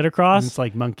you couldn't get across. It's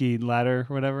like monkey ladder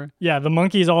or whatever. Yeah, the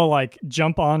monkeys all like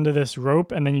jump onto this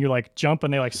rope, and then you like jump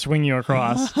and they like swing you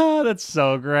across. That's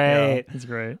so great. Yeah, it's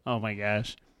great. Oh my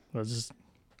gosh. It's just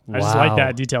I just like Wow.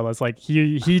 that detail. That's like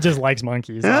he just likes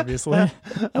monkeys, obviously.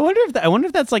 I wonder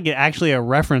if that's like actually a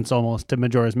reference almost to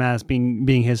Majora's Mask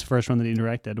being his first one that he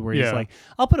directed, where he's Yeah. like,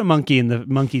 I'll put a monkey in the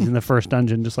monkeys in the first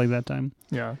dungeon, just like that time.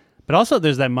 Yeah. But also,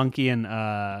 there's that monkey in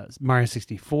Mario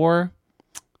 64.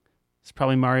 It's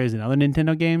probably Mario's in other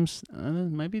Nintendo games.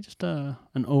 It might be just an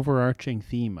overarching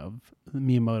theme of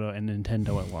Miyamoto and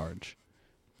Nintendo at large.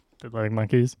 They like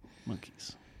monkeys.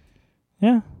 Monkeys.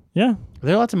 Yeah. Yeah. Are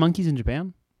there lots of monkeys in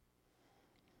Japan?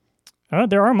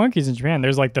 There are monkeys in Japan.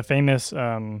 There's like the famous,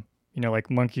 like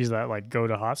monkeys that like go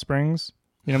to hot springs.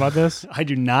 You know about this? I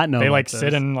do not know. They about like this.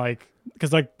 sit in like,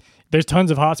 because like there's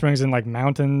tons of hot springs in like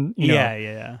mountain,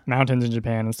 Yeah. mountains in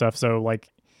Japan and stuff. So like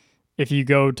if you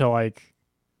go to like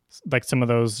some of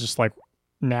those just like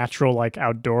natural like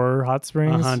outdoor hot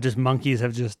springs, Just monkeys they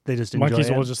just enjoy monkeys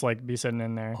it. will just like be sitting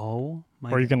in there. Oh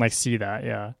my! Or you can like see that.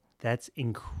 Yeah. That's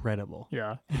incredible.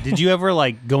 Yeah. Did you ever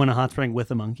like go in a hot spring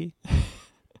with a monkey?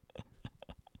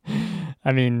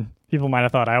 I mean, people might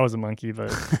have thought I was a monkey, but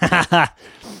Yeah,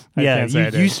 can't say I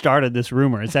you did. started this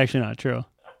rumor. It's actually not true.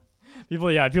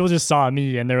 people just saw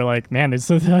me and they were like, man, there's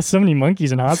so many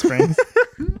monkeys in hot springs.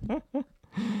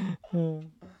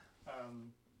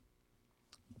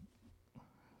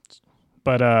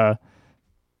 But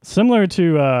similar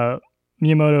to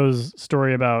Miyamoto's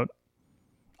story about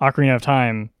Ocarina of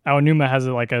Time, Aonuma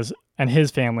has and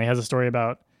his family has a story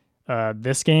about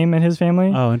this game and his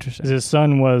family. Oh, interesting. His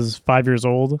son was 5 years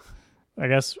old, I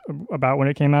guess, about when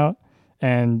it came out,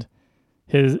 and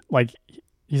he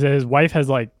said his wife has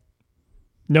like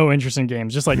no interest in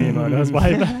games, just like Miyamoto's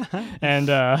wife,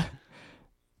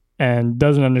 and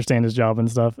doesn't understand his job and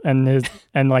stuff, and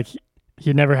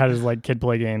he never had his like kid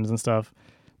play games and stuff,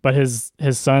 but his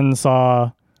son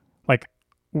saw like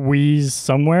Wii's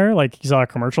somewhere, like he saw a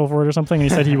commercial for it or something, and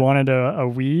he said he wanted a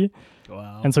Wii.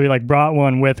 Wow. And so he like brought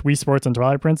one with Wii Sports and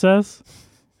Twilight Princess.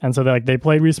 And so they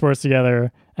played Wii Sports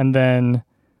together. And then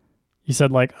he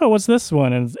said like, oh, what's this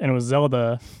one? And it was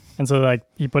Zelda. And so like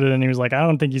he put it in and he was like, I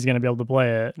don't think he's going to be able to play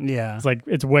it. Yeah. It's like,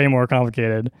 it's way more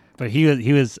complicated. But he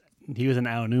was an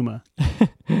Aonuma.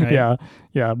 Right? Yeah.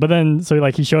 Yeah. But then, so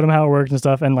like he showed him how it worked and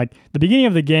stuff. And like the beginning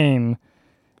of the game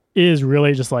is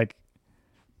really just like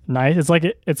nice. It's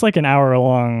like an hour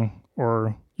long,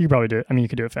 or you could probably do it. I mean, you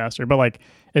could do it faster, but like,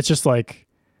 it's just like,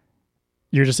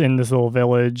 you're just in this little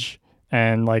village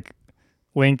and like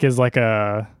Link is he's like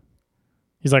a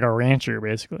rancher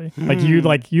basically. Like you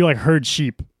herd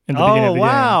sheep in the beginning of the game. Oh,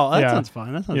 wow. That Yeah. sounds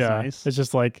fun. That sounds nice. It's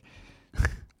just like,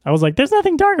 I was like, there's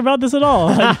nothing dark about this at all.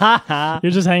 Like,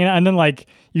 you're just hanging out. And then like,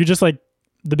 you just like,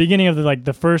 the beginning of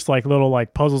the first like little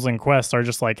like puzzles and quests are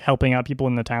just like helping out people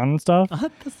in the town and stuff.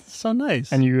 That's so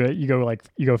nice. And you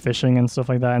go fishing and stuff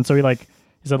like that. And so he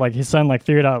said like his son like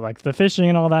figured out like the fishing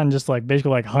and all that and just like basically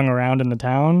like hung around in the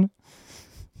town.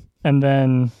 And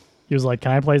then he was like,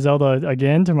 can I play Zelda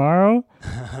again tomorrow?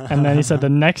 And then he said the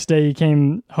next day he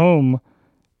came home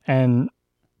and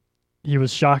he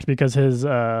was shocked because his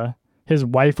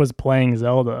wife was playing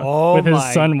Zelda with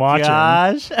his son watching.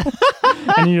 Gosh.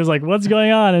 And he was like, what's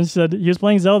going on? And she said he was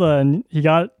playing Zelda and he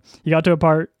got to a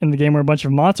part in the game where a bunch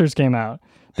of monsters came out.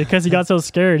 Because he got so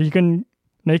scared, he couldn't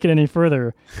make it any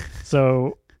further.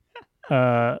 So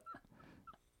I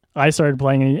started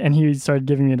playing and he started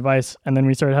giving me advice, and then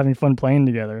we started having fun playing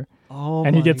together. Oh,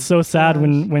 And he gets so sad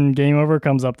when game over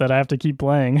comes up that I have to keep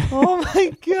playing. Oh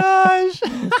my gosh.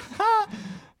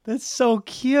 That's so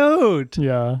cute.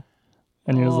 Yeah.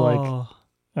 And he was like,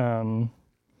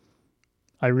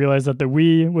 I realized that the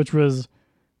Wii, which was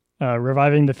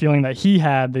reviving the feeling that he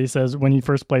had, that he says when he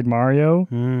first played Mario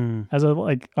as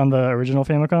on the original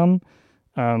Famicom,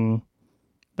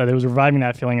 that it was reviving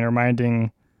that feeling and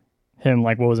reminding him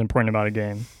like what was important about a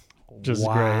game. Just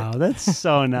wow, great. that's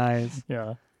so nice.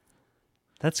 Yeah.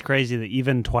 That's crazy that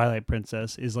even Twilight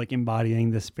Princess is like embodying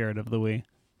the spirit of the Wii.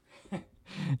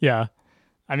 Yeah.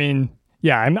 I mean,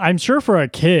 yeah, I'm sure for a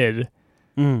kid,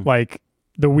 like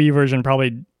the Wii version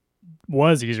probably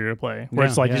was easier to play. Where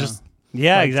it's like you just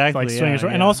exactly. like swing it.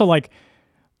 And also like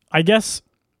I guess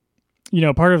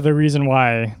part of the reason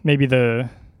why maybe the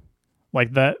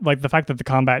fact that the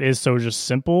combat is so just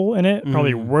simple in it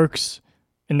probably works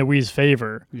in the Wii's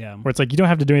favor. Yeah. Where it's like you don't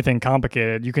have to do anything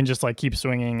complicated. You can just like keep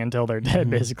swinging until they're dead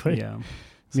basically. Yeah.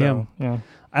 So, yeah.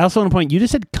 I also want to point, you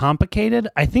just said complicated.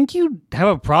 I think you have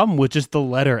a problem with just the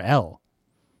letter L.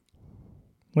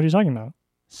 What are you talking about?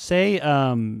 Say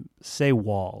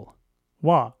wall.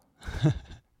 Wah.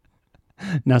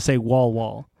 Now say wall.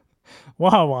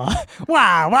 Wah wah.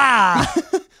 Wah wah.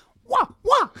 Wah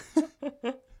wah.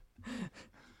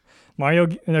 Mario,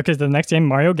 because the next game,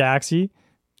 Mario Galaxy.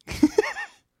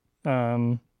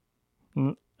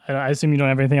 I assume you don't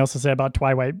have anything else to say about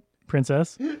Twilight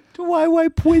Princess.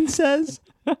 Twilight Princess.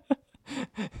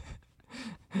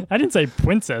 I didn't say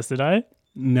princess, did I?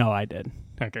 No, I did.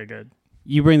 Okay, good.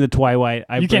 You bring the Twilight.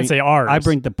 Can't say ours. I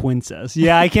bring the princess.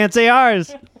 Yeah, I can't say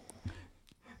ours.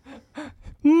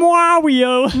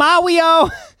 Mario. Mario.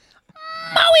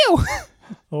 Mario.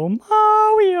 Oh,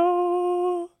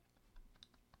 Mario.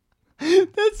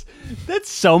 That's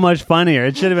so much funnier.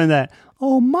 It should have been that.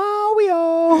 Oh,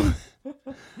 Mario.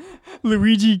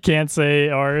 Luigi can't say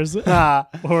ours, Ah.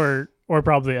 or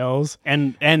probably L's.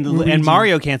 And Luigi.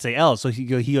 Mario can't say L, so he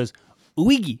goes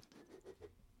Luigi.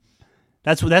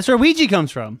 That's where Ouija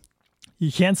comes from.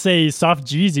 You can't say soft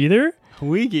G's either.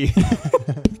 Luigi.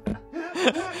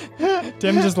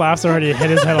 Tim just laughs already. Hit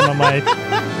his head on the mic.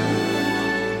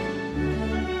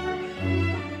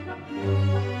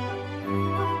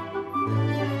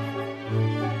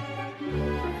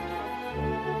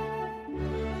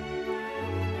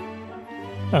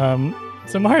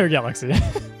 So Mario Galaxy.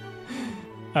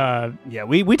 Yeah,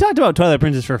 we talked about Twilight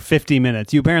Princess for 50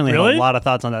 minutes. You apparently Really? have a lot of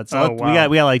thoughts on that. So Oh, wow.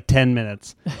 we got like 10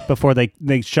 minutes before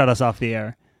they shut us off the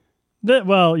air.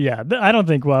 I don't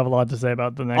think we'll have a lot to say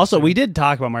about the next. Also, two. we did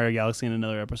talk about Mario Galaxy in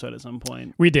another episode at some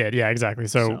point. We did, yeah, exactly.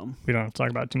 So we don't have to talk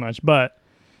about it too much, but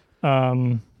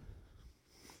there's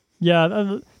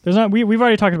not. We've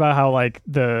already talked about how like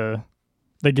the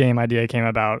game idea came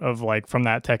about of like from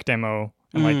that tech demo,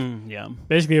 and like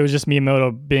basically it was just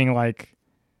Miyamoto being like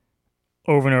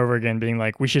over and over again being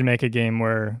like, we should make a game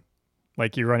where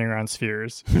like you're running around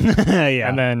spheres. Yeah.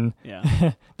 And then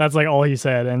that's like all he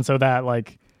said, and so that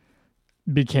like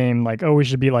became like, oh, we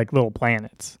should be like little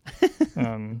planets.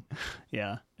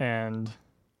 Yeah. And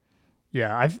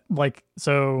yeah, I've like,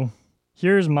 so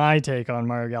here's my take on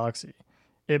Mario Galaxy.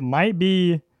 It might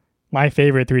be my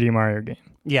favorite 3D Mario game.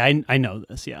 Yeah, I know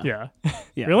this. Yeah. Yeah.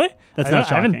 Yeah. Really? That's I not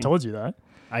shocking. haven't told you that.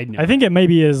 I knew. I think it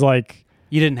maybe is like,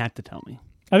 you didn't have to tell me.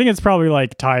 I think it's probably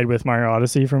like tied with Mario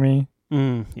Odyssey for me.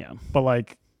 Yeah. But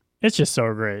like, it's just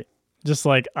so great. Just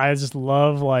like, I just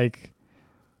love like,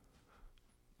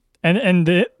 and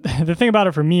the thing about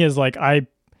it for me is like,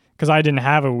 because I didn't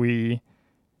have a Wii,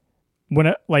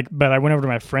 but I went over to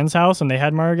my friend's house and they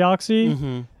had Mario Galaxy,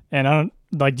 and I don't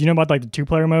like. Do you know about like the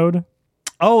 2-player mode?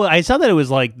 Oh, I saw that it was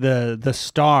like the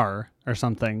star or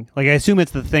something. Like I assume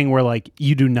it's the thing where like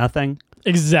you do nothing.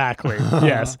 Exactly.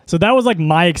 Yes. So that was like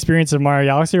my experience of Mario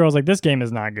Galaxy, where I was like, this game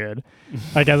is not good.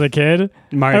 Like as a kid,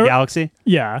 Mario Galaxy.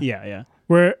 Yeah. Yeah.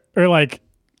 Or like,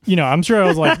 I'm sure I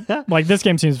was like, like this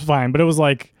game seems fine, but it was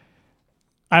like,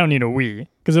 I don't need a Wii,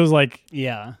 because it was like,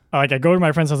 like I go to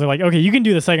my friend's house, they're like, okay, you can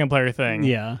do the second player thing.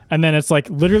 Yeah. And then it's like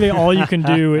literally all you can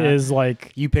do is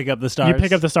like you pick up the stars. You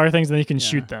pick up the star things and then you can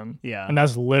shoot them. Yeah. And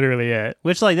that's literally it.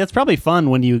 Which like that's probably fun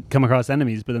when you come across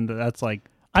enemies, but then that's like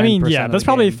 10% of that's the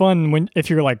probably game. fun if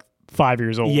you're like 5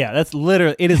 years old. Yeah, that's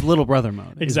literally it is little brother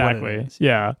mode. Exactly.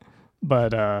 Yeah.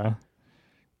 But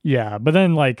but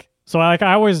then like, so I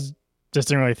always just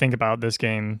didn't really think about this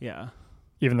game. Yeah.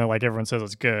 Even though like everyone says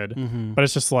it's good. But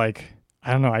it's just like,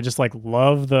 I don't know, I just like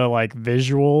love the like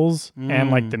visuals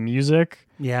and like the music.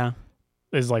 Yeah.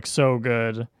 Is like so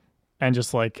good. And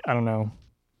just like, I don't know.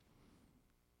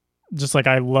 Just like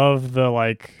I love the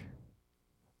like,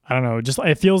 I don't know, just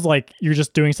it feels like you're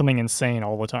just doing something insane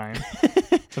all the time.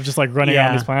 Of just like running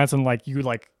around these planets, and like you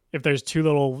like, if there's two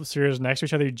little spheres next to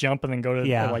each other, you jump and then go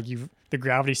to like the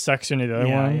gravity sucks you into the other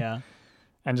one. Yeah.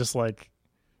 And just like,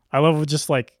 I love just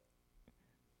like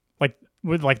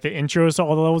with like the intros to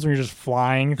all the levels when you're just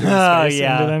flying through space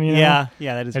into them, you know?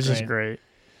 Yeah, that is it's great. just great.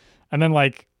 And then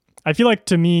like, I feel like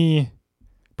to me,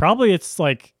 probably it's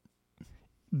like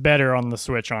better on the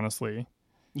Switch, honestly.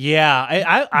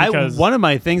 Yeah, I one of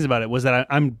my things about it was that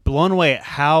I'm blown away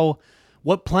at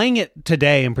what playing it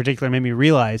today in particular made me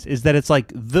realize is that it's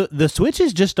like the Switch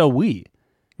is just a Wii.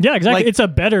 Yeah, exactly. Like, it's a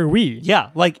better Wii. Yeah,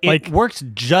 like it works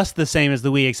just the same as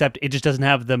the Wii, except it just doesn't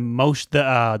have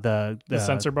the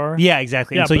sensor bar. Yeah,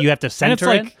 exactly. Yeah, and so you have to center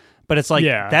like, it. But it's like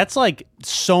that's like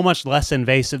so much less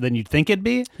invasive than you'd think it'd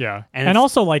be. Yeah, and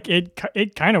also like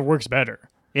it kind of works better.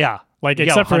 Yeah, like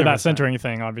except for that centering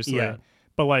thing, obviously. Yeah.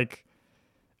 But like,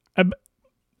 and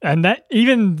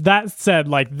that said,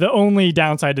 like the only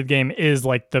downside to the game is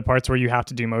like the parts where you have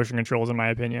to do motion controls, in my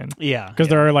opinion. Yeah, because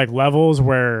there are like levels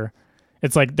where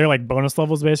it's like they're like bonus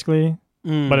levels basically,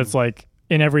 but it's like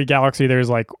in every galaxy there's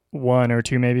like one or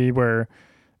two maybe where,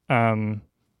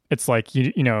 it's like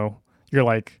you know you're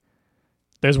like.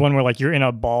 There's one where like you're in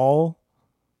a ball,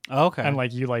 okay, and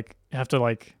like you like have to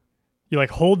like you like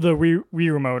hold the Wii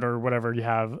remote or whatever you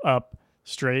have up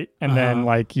straight, and then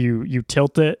like you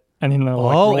tilt it, and then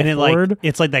roll and forward.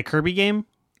 It's like that Kirby game.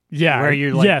 Yeah, where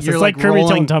you're like, yes, you're it's like like Kirby Tilt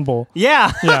rolling. and Tumble.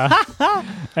 Yeah, Yeah,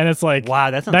 and it's like wow,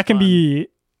 that sounds that can fun. be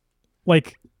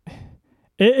like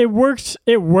it works.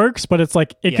 It works, but it's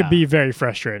like it Yeah. could be very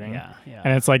frustrating. Yeah, yeah.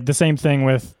 And it's like the same thing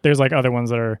with there's like other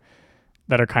ones that are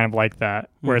kind of like that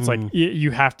where it's like Mhm.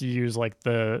 you have to use like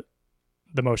the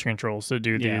motion controls to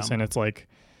do Yeah. these, and it's like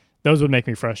those would make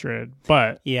me frustrated.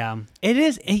 But Yeah, it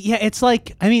is. Yeah, it's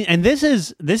like, I mean, and this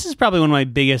is probably one of my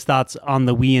biggest thoughts on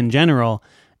the Wii in general,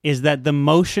 is that the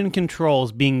motion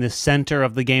controls being the center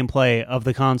of the gameplay of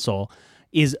the console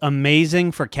is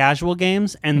amazing for casual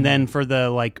games, and then for the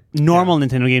like normal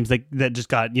Nintendo games that just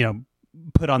got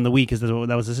put on the Wii because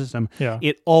that was the system. yeah,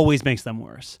 It always makes them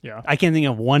worse. yeah, I can't think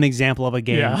of one example of a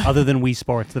game Yeah. other than Wii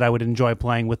Sports that I would enjoy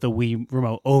playing with the Wii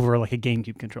remote over like a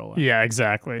GameCube controller. yeah,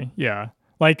 exactly. Yeah,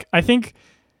 like I think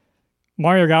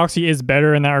Mario Galaxy is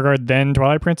better in that regard than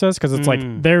Twilight Princess because it's like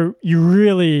you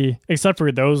really, except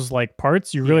for those like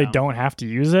parts, you really Yeah. don't have to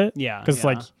use it. Yeah, Because it's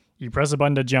like you press a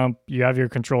button to jump, you have your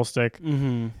control stick,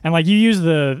 mm-hmm. and like you use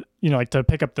the like to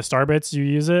pick up the star bits, you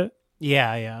use it.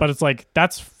 yeah. But it's like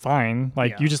that's fine.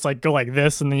 Like Yeah. you just like go like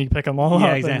this, and then you pick them all Yeah, up.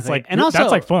 And it's exactly. like And also-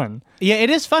 that's like fun. Yeah, it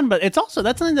is fun, but it's also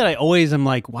that's something that I always am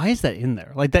like, why is that in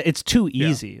there? Like that, it's too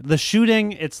easy. The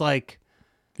shooting, it's like,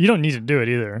 You don't need to do it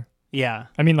either. yeah,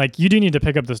 I mean, like you do need to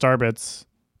pick up the star bits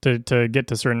to get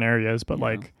to certain areas, but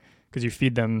like because you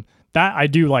feed them. That I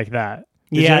do like that.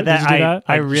 Did Yeah, you, that did you do I- that?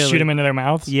 I Like, really- shoot them into their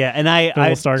mouths. yeah. And I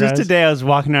little star just guys. today I was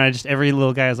walking around, just every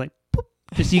little guy was like, poop,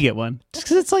 just you get one, just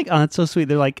because it's like, oh, it's so sweet.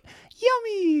 They're like,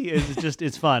 yummy.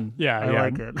 It's fun. Yeah, I yeah,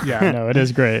 like it. yeah. No, it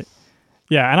is great.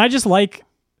 Yeah, and I just like,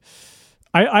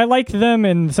 I like them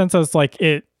in the sense that it's like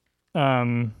it,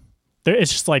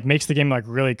 it's just like makes the game like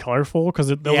really colorful because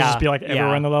they'll Yeah, just be like everywhere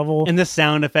yeah. in the level. And the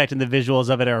sound effect and the visuals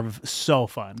of it are so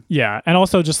fun. Yeah, and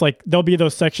also just like there'll be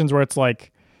those sections where it's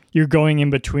like you're going in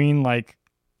between like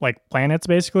planets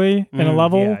basically in a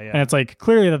level, yeah, yeah. and it's like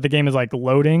clearly that the game is like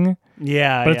loading,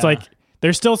 Yeah, but it's like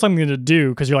there's still something to do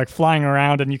because you're like flying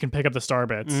around and you can pick up the star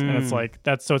bits, and it's like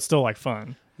so it's still like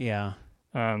fun. yeah,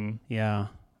 Um, yeah.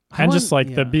 and just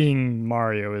like the being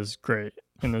Mario is great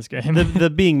in this game.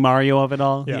 the being Mario of it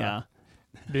all. Yeah. Yeah.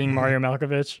 Being Mario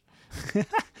Malkovich,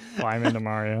 climb into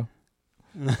Mario,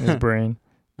 his brain.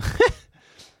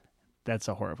 That's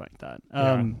a horrifying thought.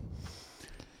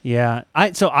 Yeah.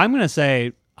 So I'm gonna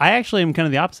say I actually am kind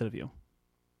of the opposite of you,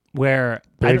 where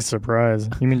Big surprise.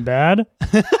 You mean bad?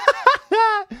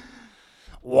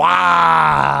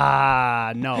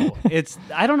 wow, no,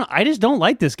 I don't know. I just don't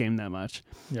like this game that much.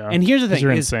 Yeah. And here's the 'Cause thing: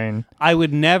 you're is insane. I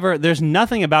would never. There's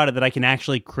nothing about it that I can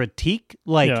actually critique.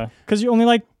 Like, Yeah, because you only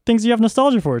like things you have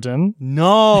nostalgia for, Tim.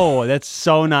 no, that's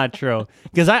so not true.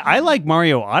 Because I like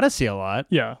Mario Odyssey a lot.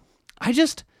 Yeah. I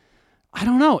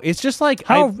don't know. It's just like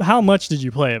How much did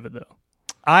you play of it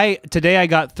though? Today I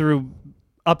got through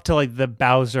up to like the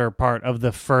Bowser part of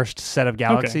the first set of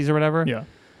galaxies or whatever. Yeah.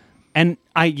 And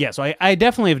so I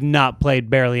definitely have not played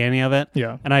barely any of it.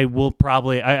 Yeah. And I will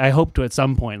probably I hope to at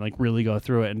some point like really go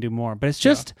through it and do more. But it's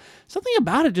just something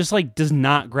about it just like does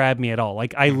not grab me at all.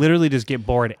 Like I literally just get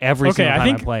bored every single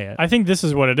time I play it. I think this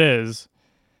is what it is,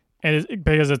 and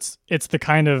because it's the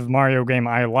kind of Mario game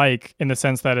I like in the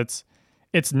sense that it's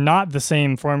not the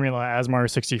same formula as Mario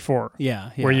 64. Yeah.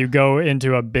 Where you go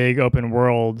into a big open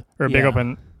world or a big Yeah.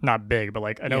 open, not big, but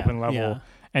like an Yeah, open level, yeah.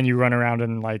 and you run around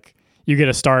and like you get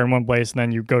a star in one place and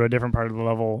then you go to a different part of the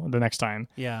level the next time.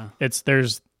 Yeah.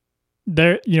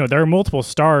 There are multiple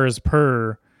stars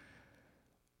per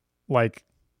like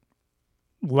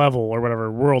level or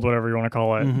whatever, world, whatever you want to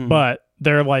call it, Mhm. but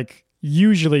they're like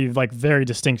usually like very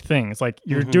distinct things. Like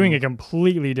you're doing a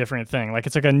completely different thing. Like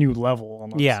it's like a new level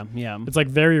almost. Yeah. Yeah. It's like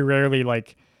very rarely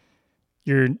like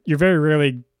you're very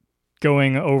rarely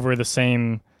going over the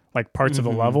same like parts of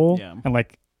the level yeah. and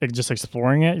like just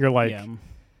exploring it. You're like, Yeah.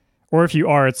 or if you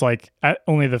are, it's like at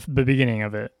only the beginning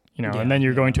of it, Yeah, and then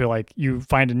you're going to like you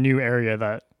find a new area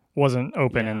that wasn't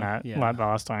open in that yeah.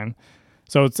 last time.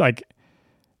 So it's like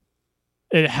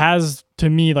it has to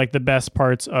me like the best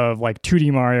parts of like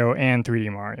 2D Mario and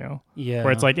 3D Mario, Yeah.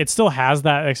 where it's like it still has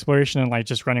that exploration and like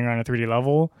just running around a 3D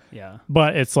level, Yeah.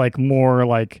 but it's like more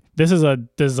like this is a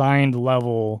designed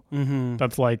level Mm-hmm.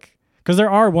 that's like, because there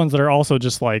are ones that are also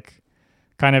just like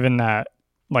kind of in that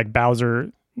like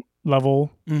Bowser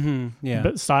level Mm-hmm.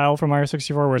 Yeah. style from Mario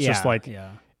 64, where it's just like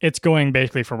it's going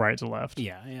basically from right to left.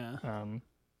 Yeah. Yeah.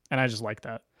 And I just like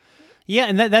that. Yeah,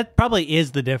 and that probably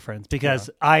is the difference because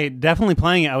I definitely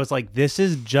playing it, I was like, this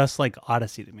is just like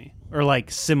Odyssey to me, or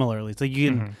like similarly. It's like you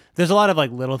can. There's a lot of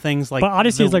like little things like. But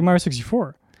Odyssey is like Mario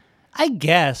 64. I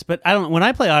guess, but I don't. When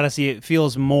I play Odyssey, it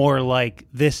feels more like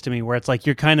this to me, where it's like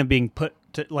you're kind of being put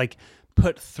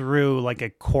put through like a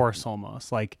course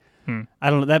almost. Like I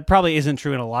don't know. That probably isn't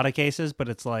true in a lot of cases, but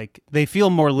it's like they feel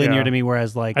more linear Yeah. to me.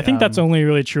 Whereas like I think that's only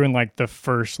really true in like the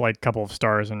first like couple of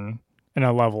stars in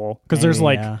a level, because there's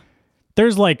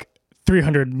like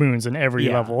 300 moons in every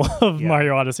Yeah. level of Yeah.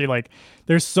 Mario Odyssey. Like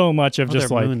there's so much of just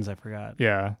there are like moons. I forgot.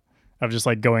 of just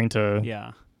like going to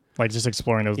Yeah. like just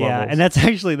exploring those Yeah, levels.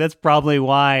 and that's probably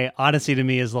why Odyssey to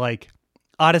me is like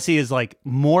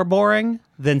more boring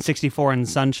than 64 and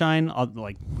Sunshine.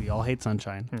 Like we all hate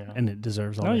Sunshine, and it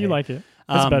deserves all. No, the you hate. like it.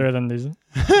 It's better than these.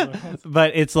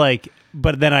 But it's like,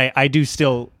 but then I do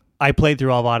still. I played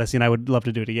through all of Odyssey, and I would love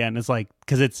to do it again. It's like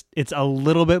because it's a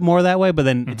little bit more that way, but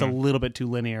then it's a little bit too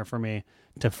linear for me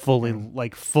to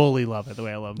fully love it the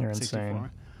way I love You're 64. insane.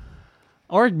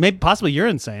 Or maybe possibly you're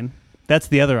insane. That's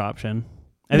the other option.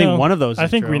 I think one of those. I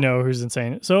is think true. we know who's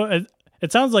insane. So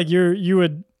it sounds like you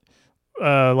would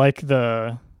like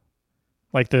the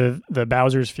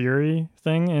Bowser's Fury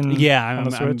thing in Yeah, on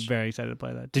the I'm Switch. very excited to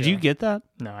play that. Did Yeah. you get that?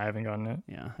 No, I haven't gotten it.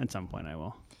 Yeah, at some point I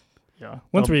will. Yeah,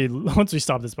 once we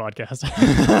stop this podcast.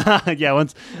 Yeah,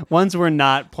 once we're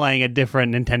not playing a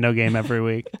different Nintendo game every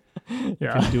week,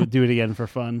 Yeah, do it again for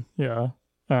fun. yeah,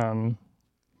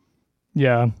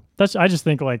 yeah. I just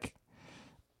think like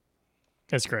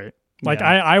it's great. Like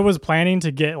Yeah. I was planning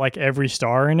to get like every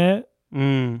star in it,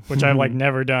 which I've like Mm-hmm.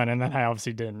 never done, and then I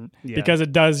obviously didn't Yeah. because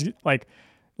it does like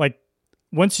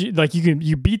once you like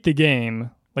you beat the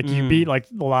game, like you beat like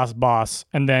the last boss,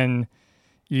 and then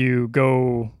you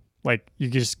go like you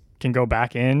just can go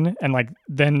back in, and like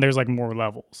then there's like more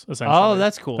levels essentially. Oh,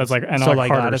 that's cool. That's like and so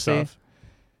like harder Odyssey. stuff.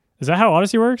 Is that how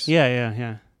Odyssey works?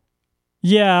 Yeah.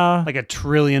 Yeah, Like a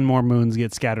trillion more moons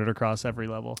get scattered across every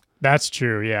level. that's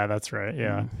true. Yeah, that's right.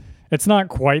 Yeah, it's not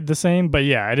quite the same, but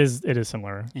yeah, it is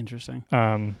similar. Interesting.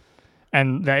 And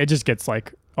that it just gets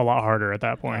like a lot harder at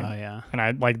that point. Oh yeah. And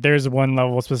I like there's one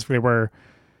level specifically where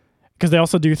because they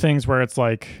also do things where it's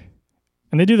like,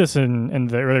 and they do this in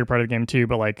the earlier part of the game too,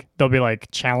 but like there'll be like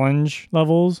challenge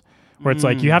levels where it's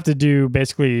like you have to do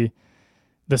basically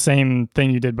the same thing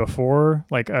you did before,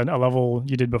 like a level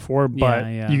you did before, but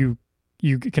Yeah. you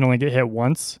can only get hit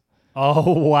once.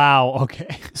 Oh wow.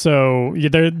 Okay. So yeah,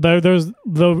 there's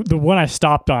the one I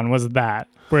stopped on was that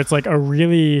where it's like a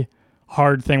really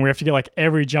hard thing where you have to get like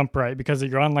every jump right because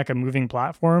you're on like a moving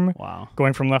platform Wow.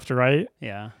 going from left to right,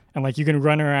 Yeah. and like you can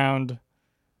run around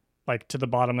like to the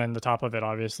bottom and the top of it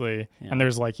obviously, Yeah. and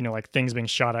there's like like things being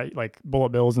shot at, like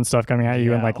bullet bills and stuff coming at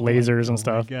you, and Yeah. like lasers and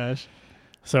stuff. Oh my gosh.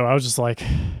 So I was just like,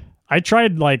 I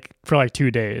tried like for like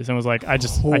 2 days and was like, I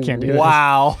can't do this.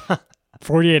 Wow.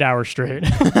 48 hours straight.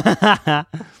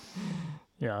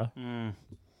 Yeah.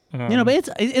 But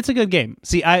it's a good game.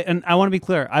 See, I want to be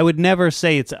clear. I would never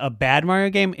say it's a bad Mario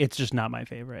game. It's just not my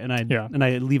favorite, and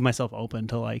I leave myself open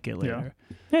to like it later.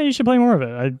 Yeah, you should play more of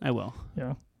it. I will.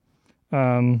 Yeah.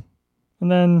 And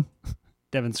then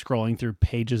Devin's scrolling through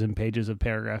pages and pages of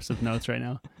paragraphs of notes right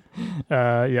now.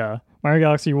 yeah, Mario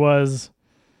Galaxy was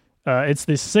it's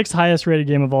the 6th highest rated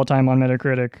game of all time on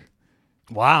Metacritic,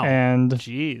 Wow. and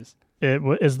Jeez. it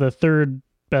is the 3rd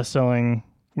best-selling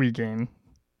Wii game.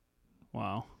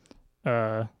 Wow.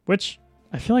 Which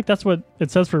I feel like that's what it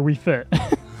says for Wii Fit.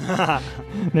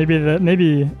 maybe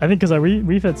I think because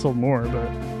Wii Fit sold more, but.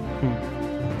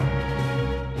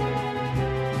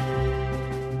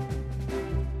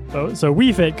 So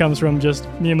Wii Fit comes from just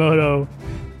Miyamoto,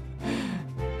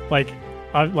 like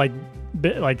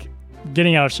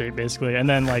getting out of shape basically, and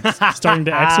then like starting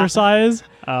to exercise,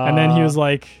 and then he was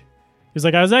like,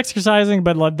 I was exercising,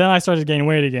 but then I started gaining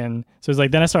weight again. So he's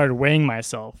like, then I started weighing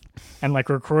myself and like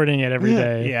recording it every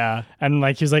day. Yeah. And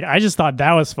like he was like, I just thought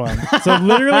that was fun. So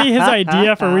literally his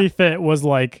idea for Wii Fit was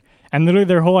like, and literally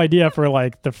their whole idea for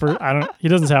like the first, he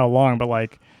doesn't say how long, but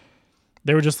like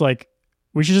they were just like,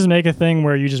 we should just make a thing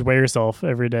where you just weigh yourself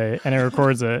every day and it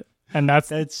records it. And that's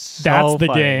the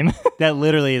funny. game. That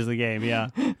literally is the game. Yeah.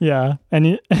 Yeah. And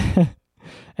he,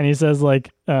 and he says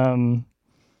like,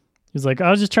 he's like,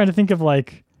 I was just trying to think of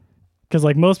like, because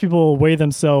like most people weigh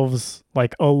themselves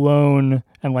like alone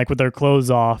and like with their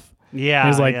clothes off. Yeah.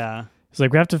 He's like,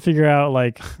 we have to figure out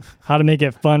like how to make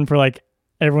it fun for like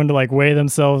everyone to like weigh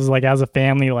themselves like as a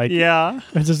family, like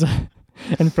just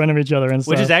in front of each other and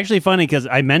stuff. Which is actually funny because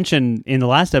I mentioned in the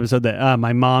last episode that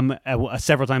my mom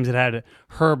several times had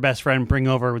her best friend bring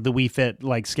over the Wii Fit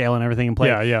like scale and everything and play.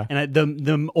 Yeah. And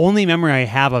the only memory I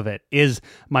have of it is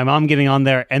my mom getting on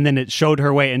there and then it showed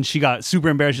her weight and she got super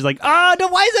embarrassed. She's like, no,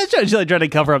 why is that showing? She like tried to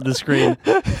cover up the screen.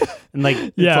 And like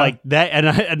it's like that.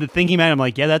 And thinking about it, I'm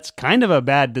like, yeah, that's kind of a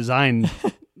bad design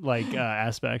like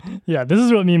aspect. Yeah, this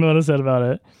is what Miyamoto said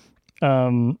about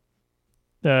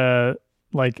it.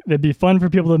 like it'd be fun for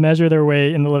people to measure their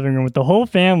weight in the living room with the whole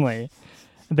family.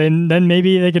 Then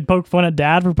maybe they could poke fun at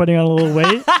dad for putting on a little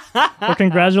weight or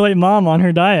congratulate mom on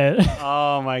her diet.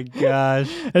 Oh my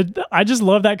gosh. I just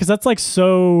love that because that's like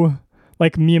so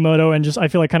like Miyamoto and just I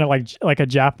feel like kind of like a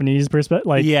Japanese perspective.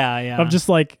 Like yeah. of just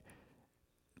like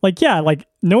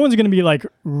no one's gonna be like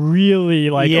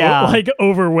really like like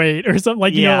overweight or something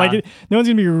like you know like no one's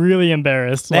gonna be really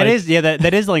embarrassed. That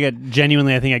is like a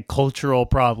genuinely I think a cultural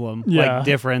problem like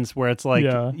difference where it's like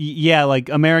like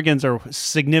Americans are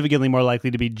significantly more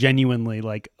likely to be genuinely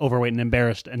like overweight and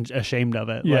embarrassed and ashamed of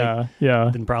it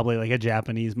than probably like a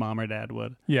Japanese mom or dad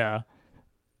would.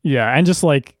 And just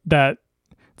like that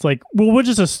it's like well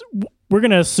we're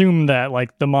gonna assume that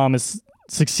like the mom is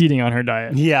succeeding on her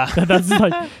diet. That's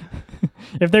like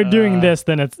if they're doing this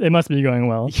then it must be going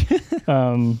well.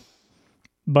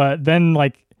 But then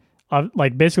like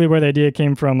basically where the idea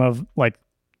came from of like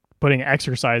putting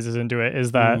exercises into it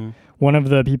is that one of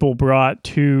the people brought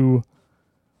two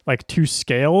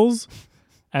scales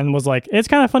and was like it's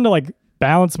kind of fun to like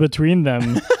balance between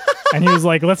them. And he was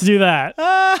like let's do that.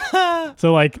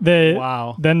 So like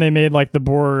then they made like the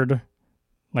board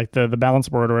like the balance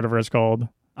board or whatever it's called.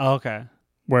 Oh, okay.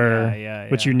 Where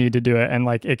which you need to do it and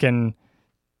like it can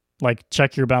like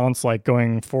check your balance like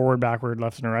going forward, backward,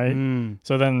 left and right.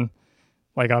 So then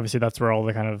like obviously that's where all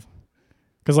the kind of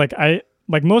because like I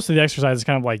like most of the exercise is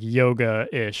kind of like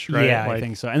yoga-ish, right? Yeah, like, I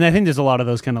think so. And I think there's a lot of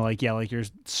those kind of like like you're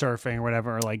surfing or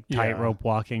whatever, or like tightrope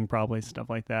walking, probably stuff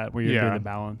like that where you're doing the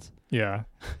balance. Yeah.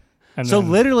 And so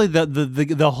literally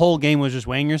the whole game was just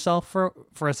weighing yourself for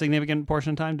a significant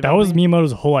portion of time? That was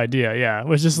Miyamoto's whole idea, yeah. It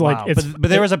was just like... But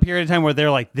there was a period of time where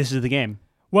they're like, this is the game.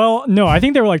 Well, no, I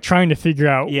think they were like trying to figure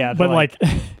out... Yeah, but like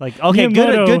okay,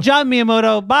 good job,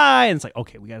 Miyamoto, bye! And it's like,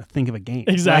 okay, we got to think of a game.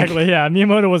 Exactly, yeah.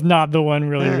 Miyamoto was not the one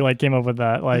really who like came up with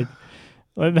that. Like,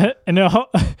 and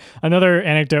another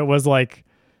anecdote was like,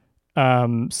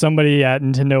 somebody at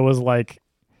Nintendo was like,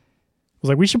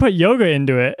 we should put yoga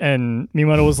into it. And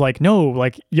Miyamoto was like, no,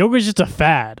 like yoga is just a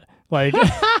fad. Like,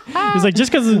 he's like,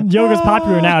 just because yoga's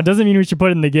popular now doesn't mean we should put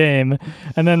it in the game.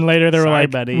 And then later they were like,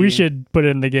 buddy. We should put it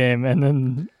in the game. And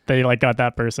then they like got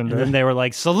that person. And then they were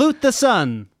like, salute the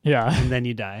sun. Yeah. And then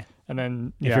you die. And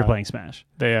then if you're playing Smash,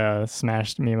 they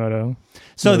smashed Miyamoto.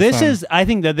 So I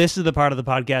think that this is the part of the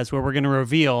podcast where we're going to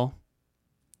reveal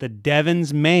that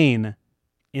Devin's main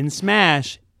in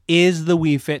Smash is the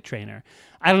Wii Fit trainer.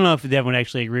 I don't know if Devin would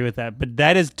actually agree with that, but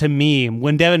that is, to me,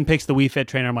 when Devin picks the Wii Fit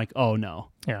trainer, I'm like, oh no.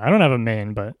 Yeah, I don't have a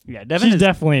main, but Devin she's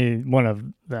definitely one of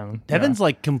them. Devin's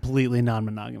like completely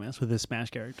non-monogamous with his Smash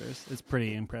characters. It's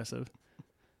pretty impressive.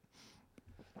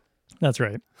 That's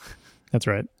right.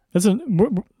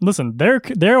 Listen,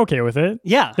 they're okay with it.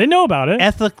 Yeah. They know about it.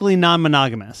 Ethically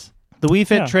non-monogamous. The Wii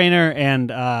Fit trainer and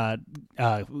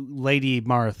Lady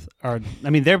Marth are,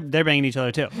 I mean, they're banging each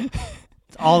other too.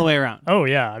 It's all the way around. Oh,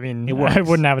 yeah. I mean, I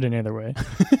wouldn't have it any other way.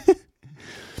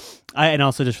 And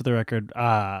also, just for the record,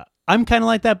 I'm kind of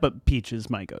like that, but Peach is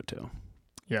my go-to.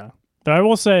 Yeah. Though I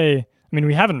will say, I mean,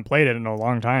 we haven't played it in a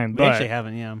long time. We actually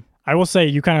haven't, yeah. I will say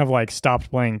you kind of like stopped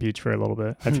playing Peach for a little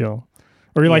bit, I feel.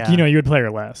 Or you're like, you would play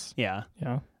her less. Yeah.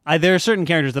 Yeah. There are certain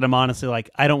characters that I'm honestly like,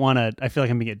 I don't want to, I feel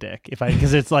like I'm being a dick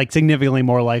because it's like significantly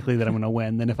more likely that I'm going to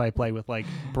win than if I play with like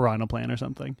Piranha Plant or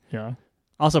something. Yeah.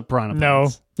 Also Piranha Plant. No.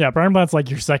 Yeah, Piranha Plant's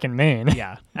like your second main.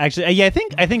 Yeah. Actually, I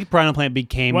think Piranha Plant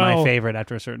became my favorite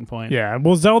after a certain point. Yeah.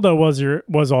 Well, Zelda was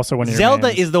also one of your Zelda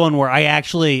mains. is the one where I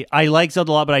like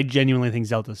Zelda a lot, but I genuinely think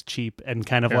Zelda's cheap and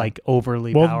kind of like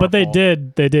overly powerful. But they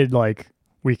did like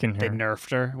weaken her. They nerfed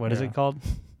her. What is it called?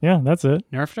 Yeah, that's it.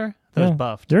 Nerfed her? That was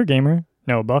buffed. You're a gamer.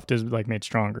 No, buffed is like made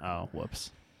stronger. Oh,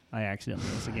 whoops. I accidentally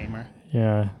was a gamer.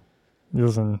 Yeah.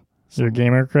 Listen, your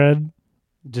gamer cred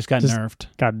just got nerfed.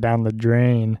 Got down the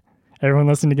drain. Everyone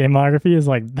listening to Gameography is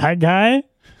like, that guy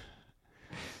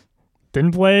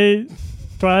didn't play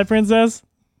Twilight Princess?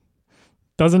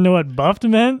 Doesn't know what buffed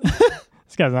meant?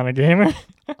 This guy's not a gamer.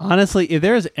 Honestly, if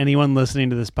there's anyone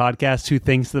listening to this podcast who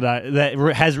thinks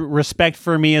that has respect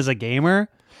for me as a gamer,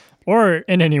 or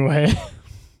in any way.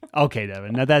 Okay,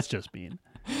 Devin. Now that's just mean.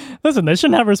 Listen, they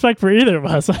shouldn't have respect for either of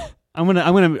us. I'm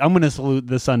gonna salute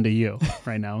the sun to you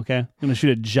right now. Okay, I'm gonna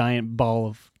shoot a giant ball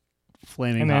of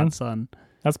flaming hot sun.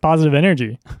 That's positive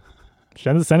energy.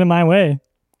 Send it my way.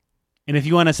 And if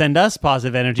you want to send us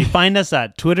positive energy, find us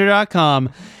at twitter.com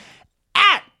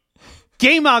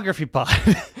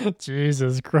 @GameographyPod.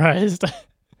 Jesus Christ.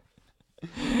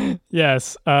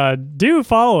 Yes. Do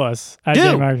follow us at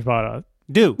GameographyPod.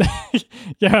 Do.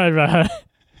 Yeah.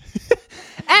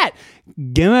 At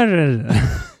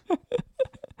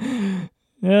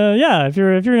yeah, if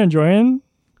you're enjoying,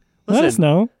 let us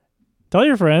know. Tell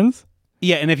your friends.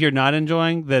 Yeah, and if you're not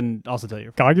enjoying, then also tell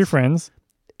your friends. Dog your friends.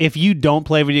 If you don't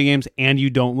play video games and you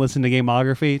don't listen to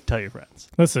Gamography, tell your friends.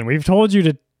 Listen, we've told you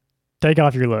to take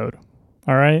off your load.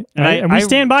 All right? And we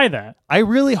stand by that. I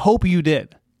really hope you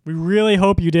did. We really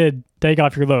hope you did take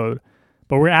off your load.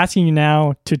 But we're asking you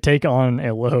now to take on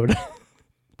a load.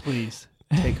 Please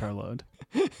take our load.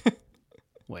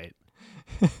 Wait.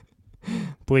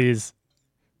 Please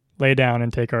lay down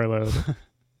and take our load.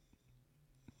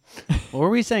 What were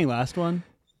we saying last one?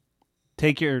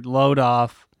 Take your load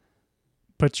off.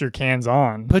 Put your cans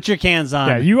on. Put your cans on.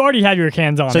 Yeah, you already have your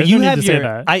cans on. So There's you no need have to your. say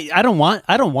that. I don't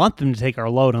want them to take our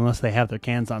load unless they have their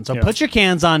cans on. So Yeah. put your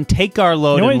cans on, take our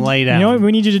load, You know and what- lay down. You know what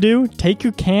we need you to do? Take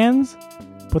your cans,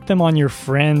 put them on your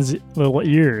friends' little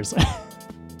ears.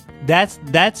 That's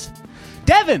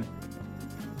Devin.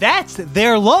 That's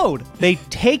their load. They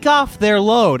take off their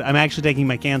load. I'm actually taking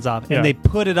my cans off, Yeah. and they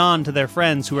put it on to their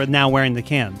friends who are now wearing the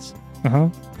cans. Uh-huh.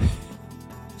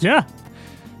 Yeah.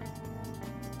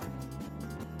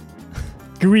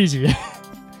 Guiji.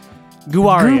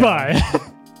 Guaria. Goodbye. Did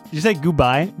you say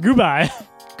goodbye? Goodbye.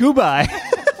 Goodbye.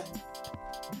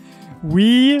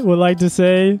 We would like to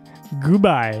say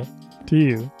goodbye to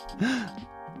you.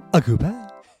 A goodbye.